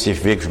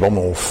spécifiques, je sais pas,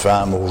 aux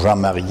femmes, aux gens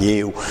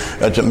mariés,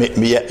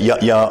 mais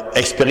il a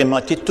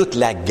expérimenté toute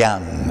la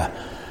gamme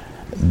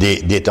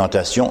des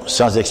tentations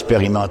sans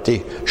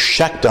expérimenter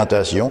chaque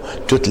tentation,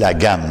 toute la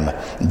gamme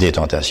des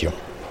tentations.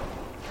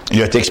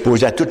 Il a été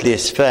exposé à toutes les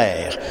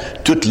sphères,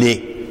 toutes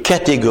les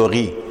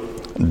catégories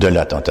de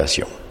la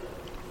tentation.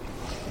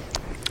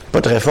 Pas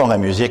très fort en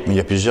musique, mais il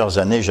y a plusieurs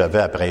années, j'avais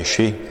à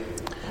prêcher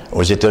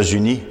aux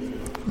États-Unis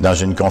dans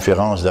une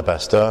conférence de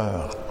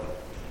pasteurs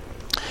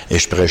et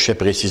je prêchais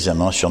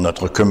précisément sur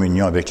notre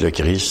communion avec le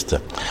Christ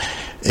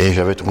et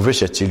j'avais trouvé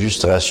cette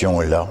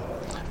illustration-là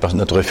parce que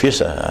notre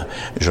fils,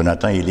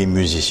 Jonathan, il est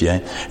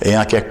musicien et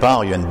en quelque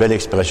part, il y a une belle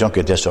expression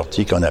qui était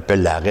sortie qu'on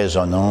appelle la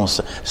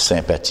résonance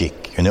sympathique.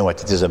 You know what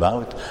it is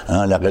about?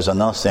 La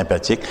résonance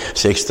sympathique.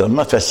 C'est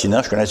extrêmement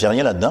fascinant. Je connaissais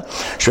rien là-dedans.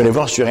 Je suis allé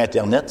voir sur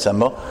Internet. Ça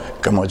m'a,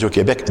 comme on dit au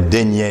Québec,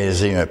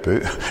 déniaisé un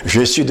peu.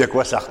 J'ai su de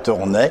quoi ça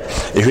retournait.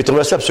 Et j'ai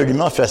trouvé ça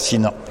absolument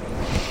fascinant.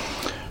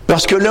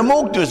 Parce que le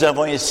mot que nous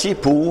avons ici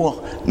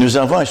nous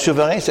avons un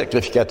souverain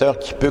sacrificateur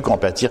qui peut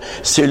compatir,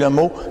 c'est le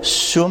mot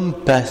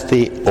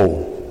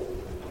sympatheo.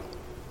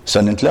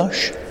 Sonne une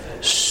cloche?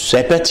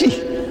 Sympathie.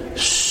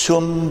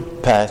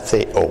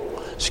 Sympatheo.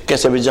 Qu'est-ce que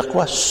ça veut dire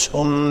quoi?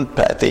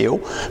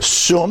 Sympatheo.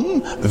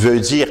 Sum veut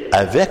dire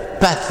avec,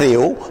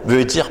 patheo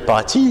veut dire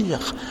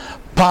pâtir.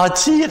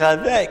 Pâtir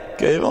avec.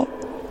 Bon.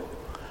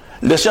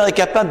 Le Seigneur est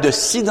capable de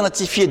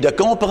s'identifier, de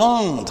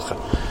comprendre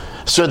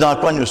ce dans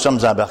quoi nous sommes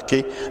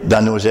embarqués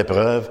dans nos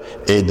épreuves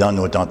et dans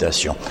nos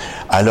tentations.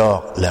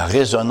 Alors, la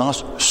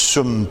résonance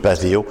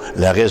sympatheo,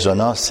 la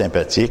résonance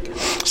sympathique,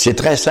 c'est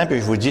très simple et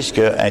je vous dis ce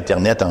que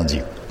Internet en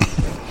dit.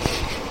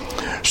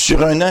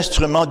 Sur un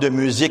instrument de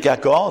musique à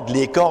cordes,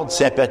 les cordes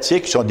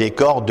sympathiques sont des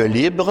cordes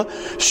libres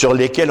sur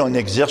lesquelles on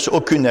n'exerce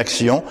aucune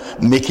action,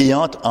 mais qui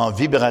entrent en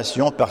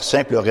vibration par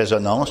simple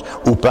résonance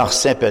ou par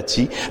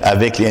sympathie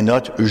avec les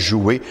notes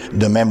jouées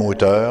de même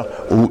hauteur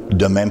ou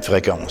de même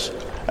fréquence.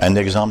 Un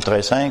exemple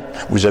très simple,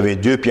 vous avez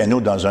 2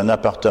 pianos dans un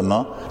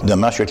appartement de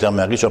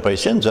Marche-Claire-Marie sur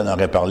Païsine, vous en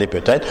aurez parlé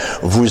peut-être,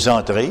 vous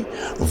entrez,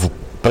 vous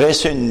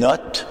pressez une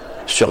note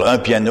sur un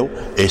piano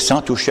et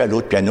sans toucher à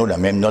l'autre piano, la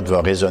même note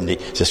va résonner.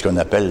 C'est ce qu'on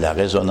appelle la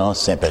résonance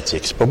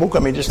sympathique. C'est pas beau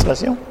comme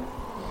illustration?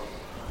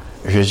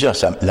 Je veux dire,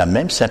 ça, la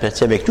même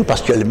sympathie avec nous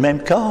parce qu'il a le même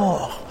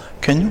corps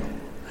que nous.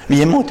 Mais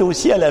il est monté au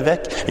ciel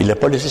avec, il l'a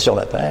pas laissé sur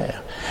la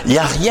terre. Il n'y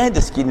a rien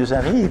de ce qui nous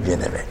arrive,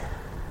 bien-aimés.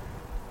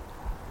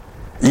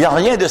 Il n'y a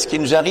rien de ce qui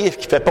nous arrive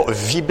qui ne fait pas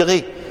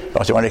vibrer,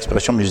 pensez-moi à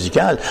l'expression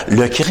musicale,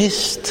 le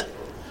Christ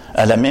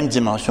à la même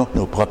dimension que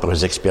nos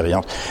propres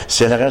expériences.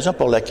 C'est la raison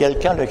pour laquelle,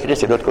 quand le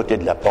Christ est de l'autre côté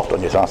de la porte,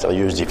 on est en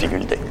sérieuse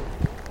difficulté.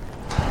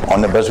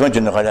 On a besoin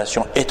d'une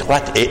relation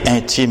étroite et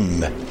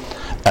intime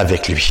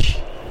avec lui.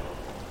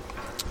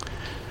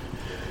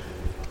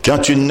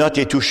 Quand une note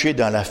est touchée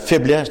dans la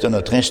faiblesse de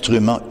notre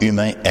instrument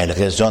humain, elle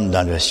résonne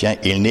dans le sien.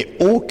 Il n'est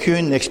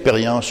aucune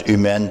expérience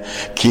humaine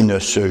qui ne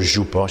se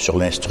joue pas sur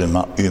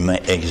l'instrument humain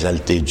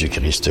exalté du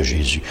Christ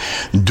Jésus.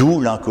 D'où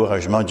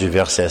l'encouragement du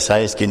verset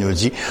 16 qui nous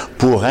dit «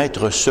 pour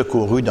être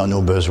secouru dans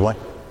nos besoins ».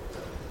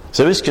 Vous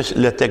savez ce que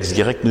le texte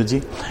grec nous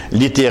dit?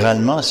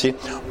 Littéralement, c'est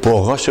 «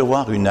 pour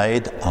recevoir une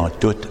aide en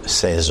toute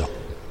saison ».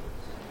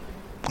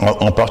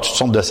 On parle toutes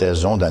sortes de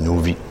saisons dans nos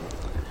vies.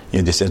 Il y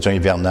a des saisons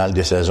hivernales,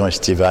 des saisons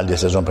estivales, des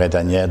saisons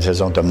printanières, des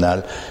saisons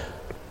automnales,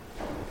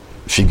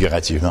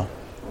 figurativement.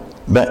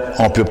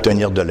 On peut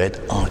obtenir de l'aide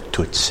en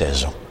toute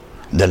saison,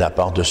 de la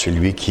part de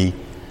celui qui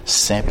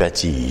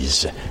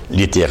sympathise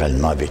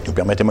littéralement avec nous.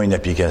 Permettez-moi une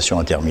application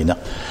en terminant.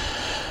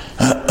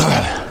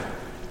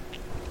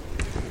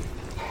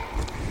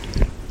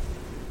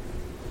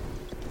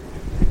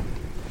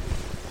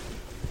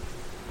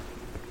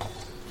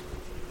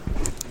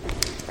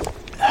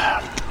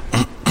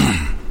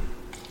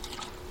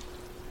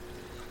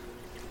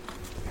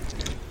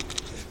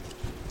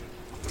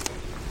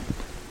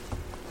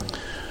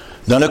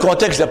 Dans le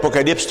contexte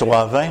d'Apocalypse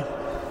 3:20,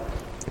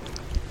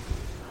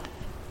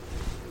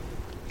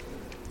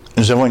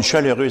 nous avons une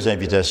chaleureuse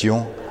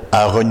invitation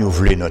à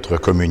renouveler notre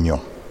communion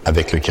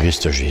avec le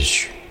Christ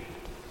Jésus.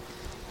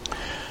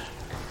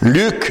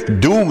 Luc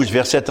 12,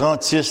 versets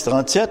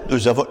 36-37,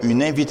 nous avons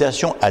une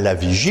invitation à la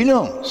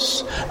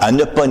vigilance, à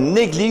ne pas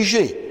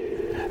négliger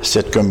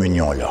cette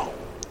communion-là.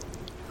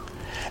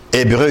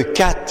 Hébreux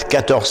 4,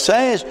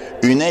 14-16,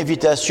 une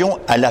invitation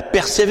à la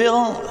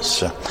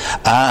persévérance,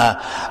 à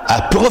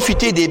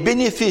profiter des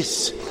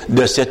bénéfices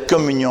de cette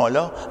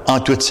communion-là en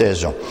toute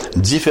saison.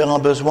 Différents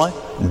besoins,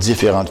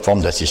 différentes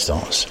formes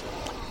d'assistance.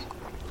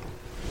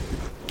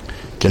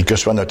 Quelle que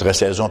soit notre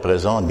saison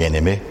présente,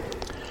 bien-aimés,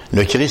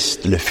 le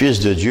Christ, le Fils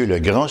de Dieu, le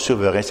grand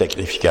souverain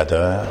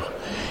sacrificateur,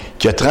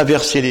 qui a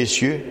traversé les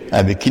cieux,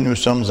 avec qui nous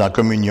sommes en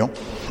communion,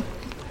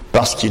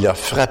 parce qu'il a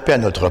frappé à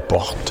notre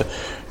porte,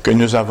 que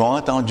nous avons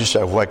entendu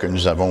sa voix, que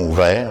nous avons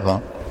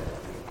ouvert,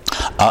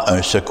 a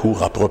un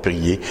secours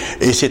approprié.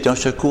 Et c'est un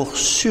secours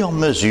sur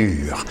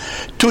mesure,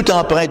 tout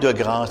empreint de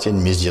grâce et de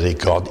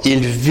miséricorde.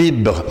 Il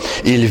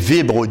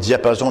vibre au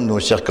diapason de nos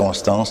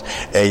circonstances,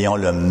 ayant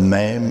le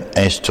même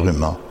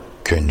instrument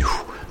que nous,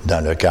 dans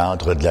le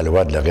cadre de la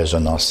loi de la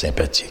résonance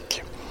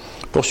sympathique.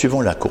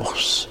 Poursuivons la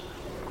course.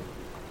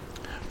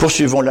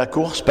 Poursuivons la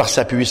course par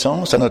sa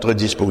puissance à notre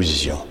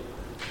disposition.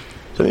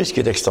 Vous savez ce qui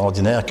est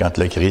extraordinaire quand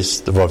le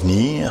Christ va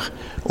venir,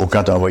 ou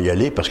quand on va y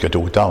aller, parce que tôt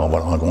ou tard on va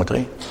le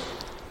rencontrer.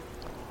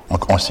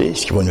 On sait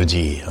ce qu'il va nous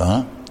dire,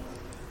 hein?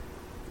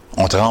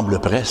 On tremble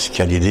presque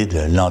à l'idée de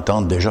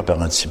l'entendre déjà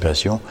par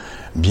anticipation.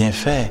 Bien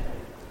fait,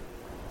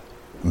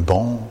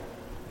 bon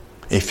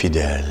et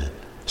fidèle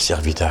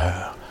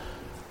serviteur,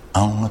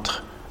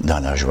 entre dans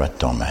la joie de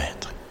ton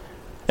maître.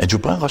 Êtes-vous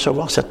prêt à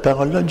recevoir cette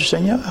parole-là du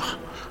Seigneur?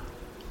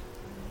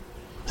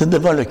 Vous êtes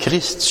devant le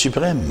Christ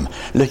suprême,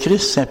 le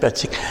Christ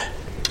sympathique.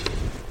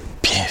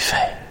 Bien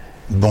fait,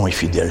 bon et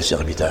fidèle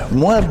serviteur.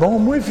 Moi bon,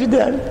 moi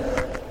fidèle.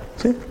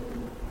 C'est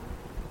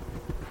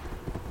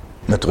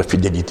notre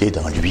fidélité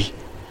dans lui,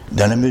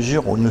 dans la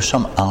mesure où nous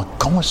sommes en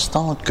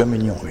constante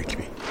communion avec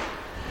lui.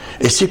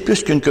 Et c'est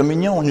plus qu'une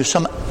communion, nous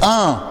sommes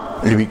en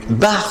lui.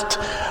 Barthes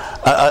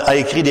a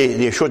écrit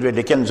des choses avec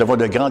lesquelles nous avons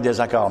de grands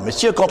désaccords. Mais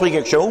s'il a compris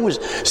quelque chose,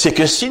 c'est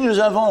que si nous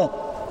avons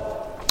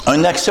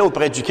un accès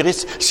auprès du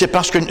Christ, c'est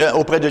parce que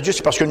auprès de Dieu,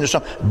 c'est parce que nous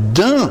sommes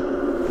dans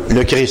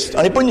le Christ.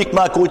 On n'est pas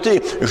uniquement à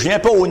côté. Je viens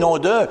pas au nom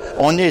d'eux.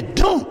 On est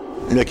dans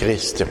le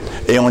Christ.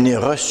 Et on est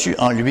reçu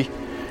en lui,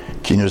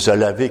 qui nous a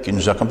lavé, qui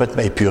nous a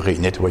complètement épurés,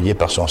 nettoyés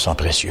par son sang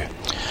précieux.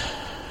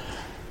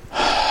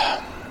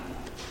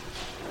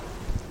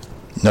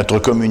 Notre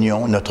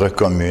communion, notre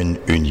commune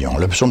union.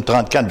 Le psaume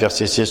 34,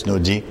 verset 6 nous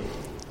dit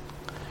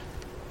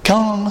 «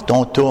 Quand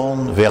on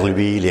tourne vers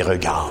lui les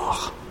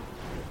regards,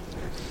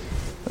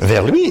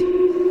 vers lui,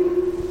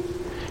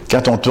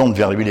 quand on tourne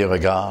vers lui les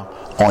regards,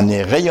 on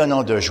est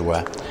rayonnant de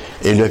joie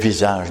et le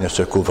visage ne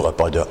se couvre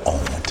pas de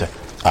honte. »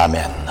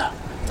 Amen.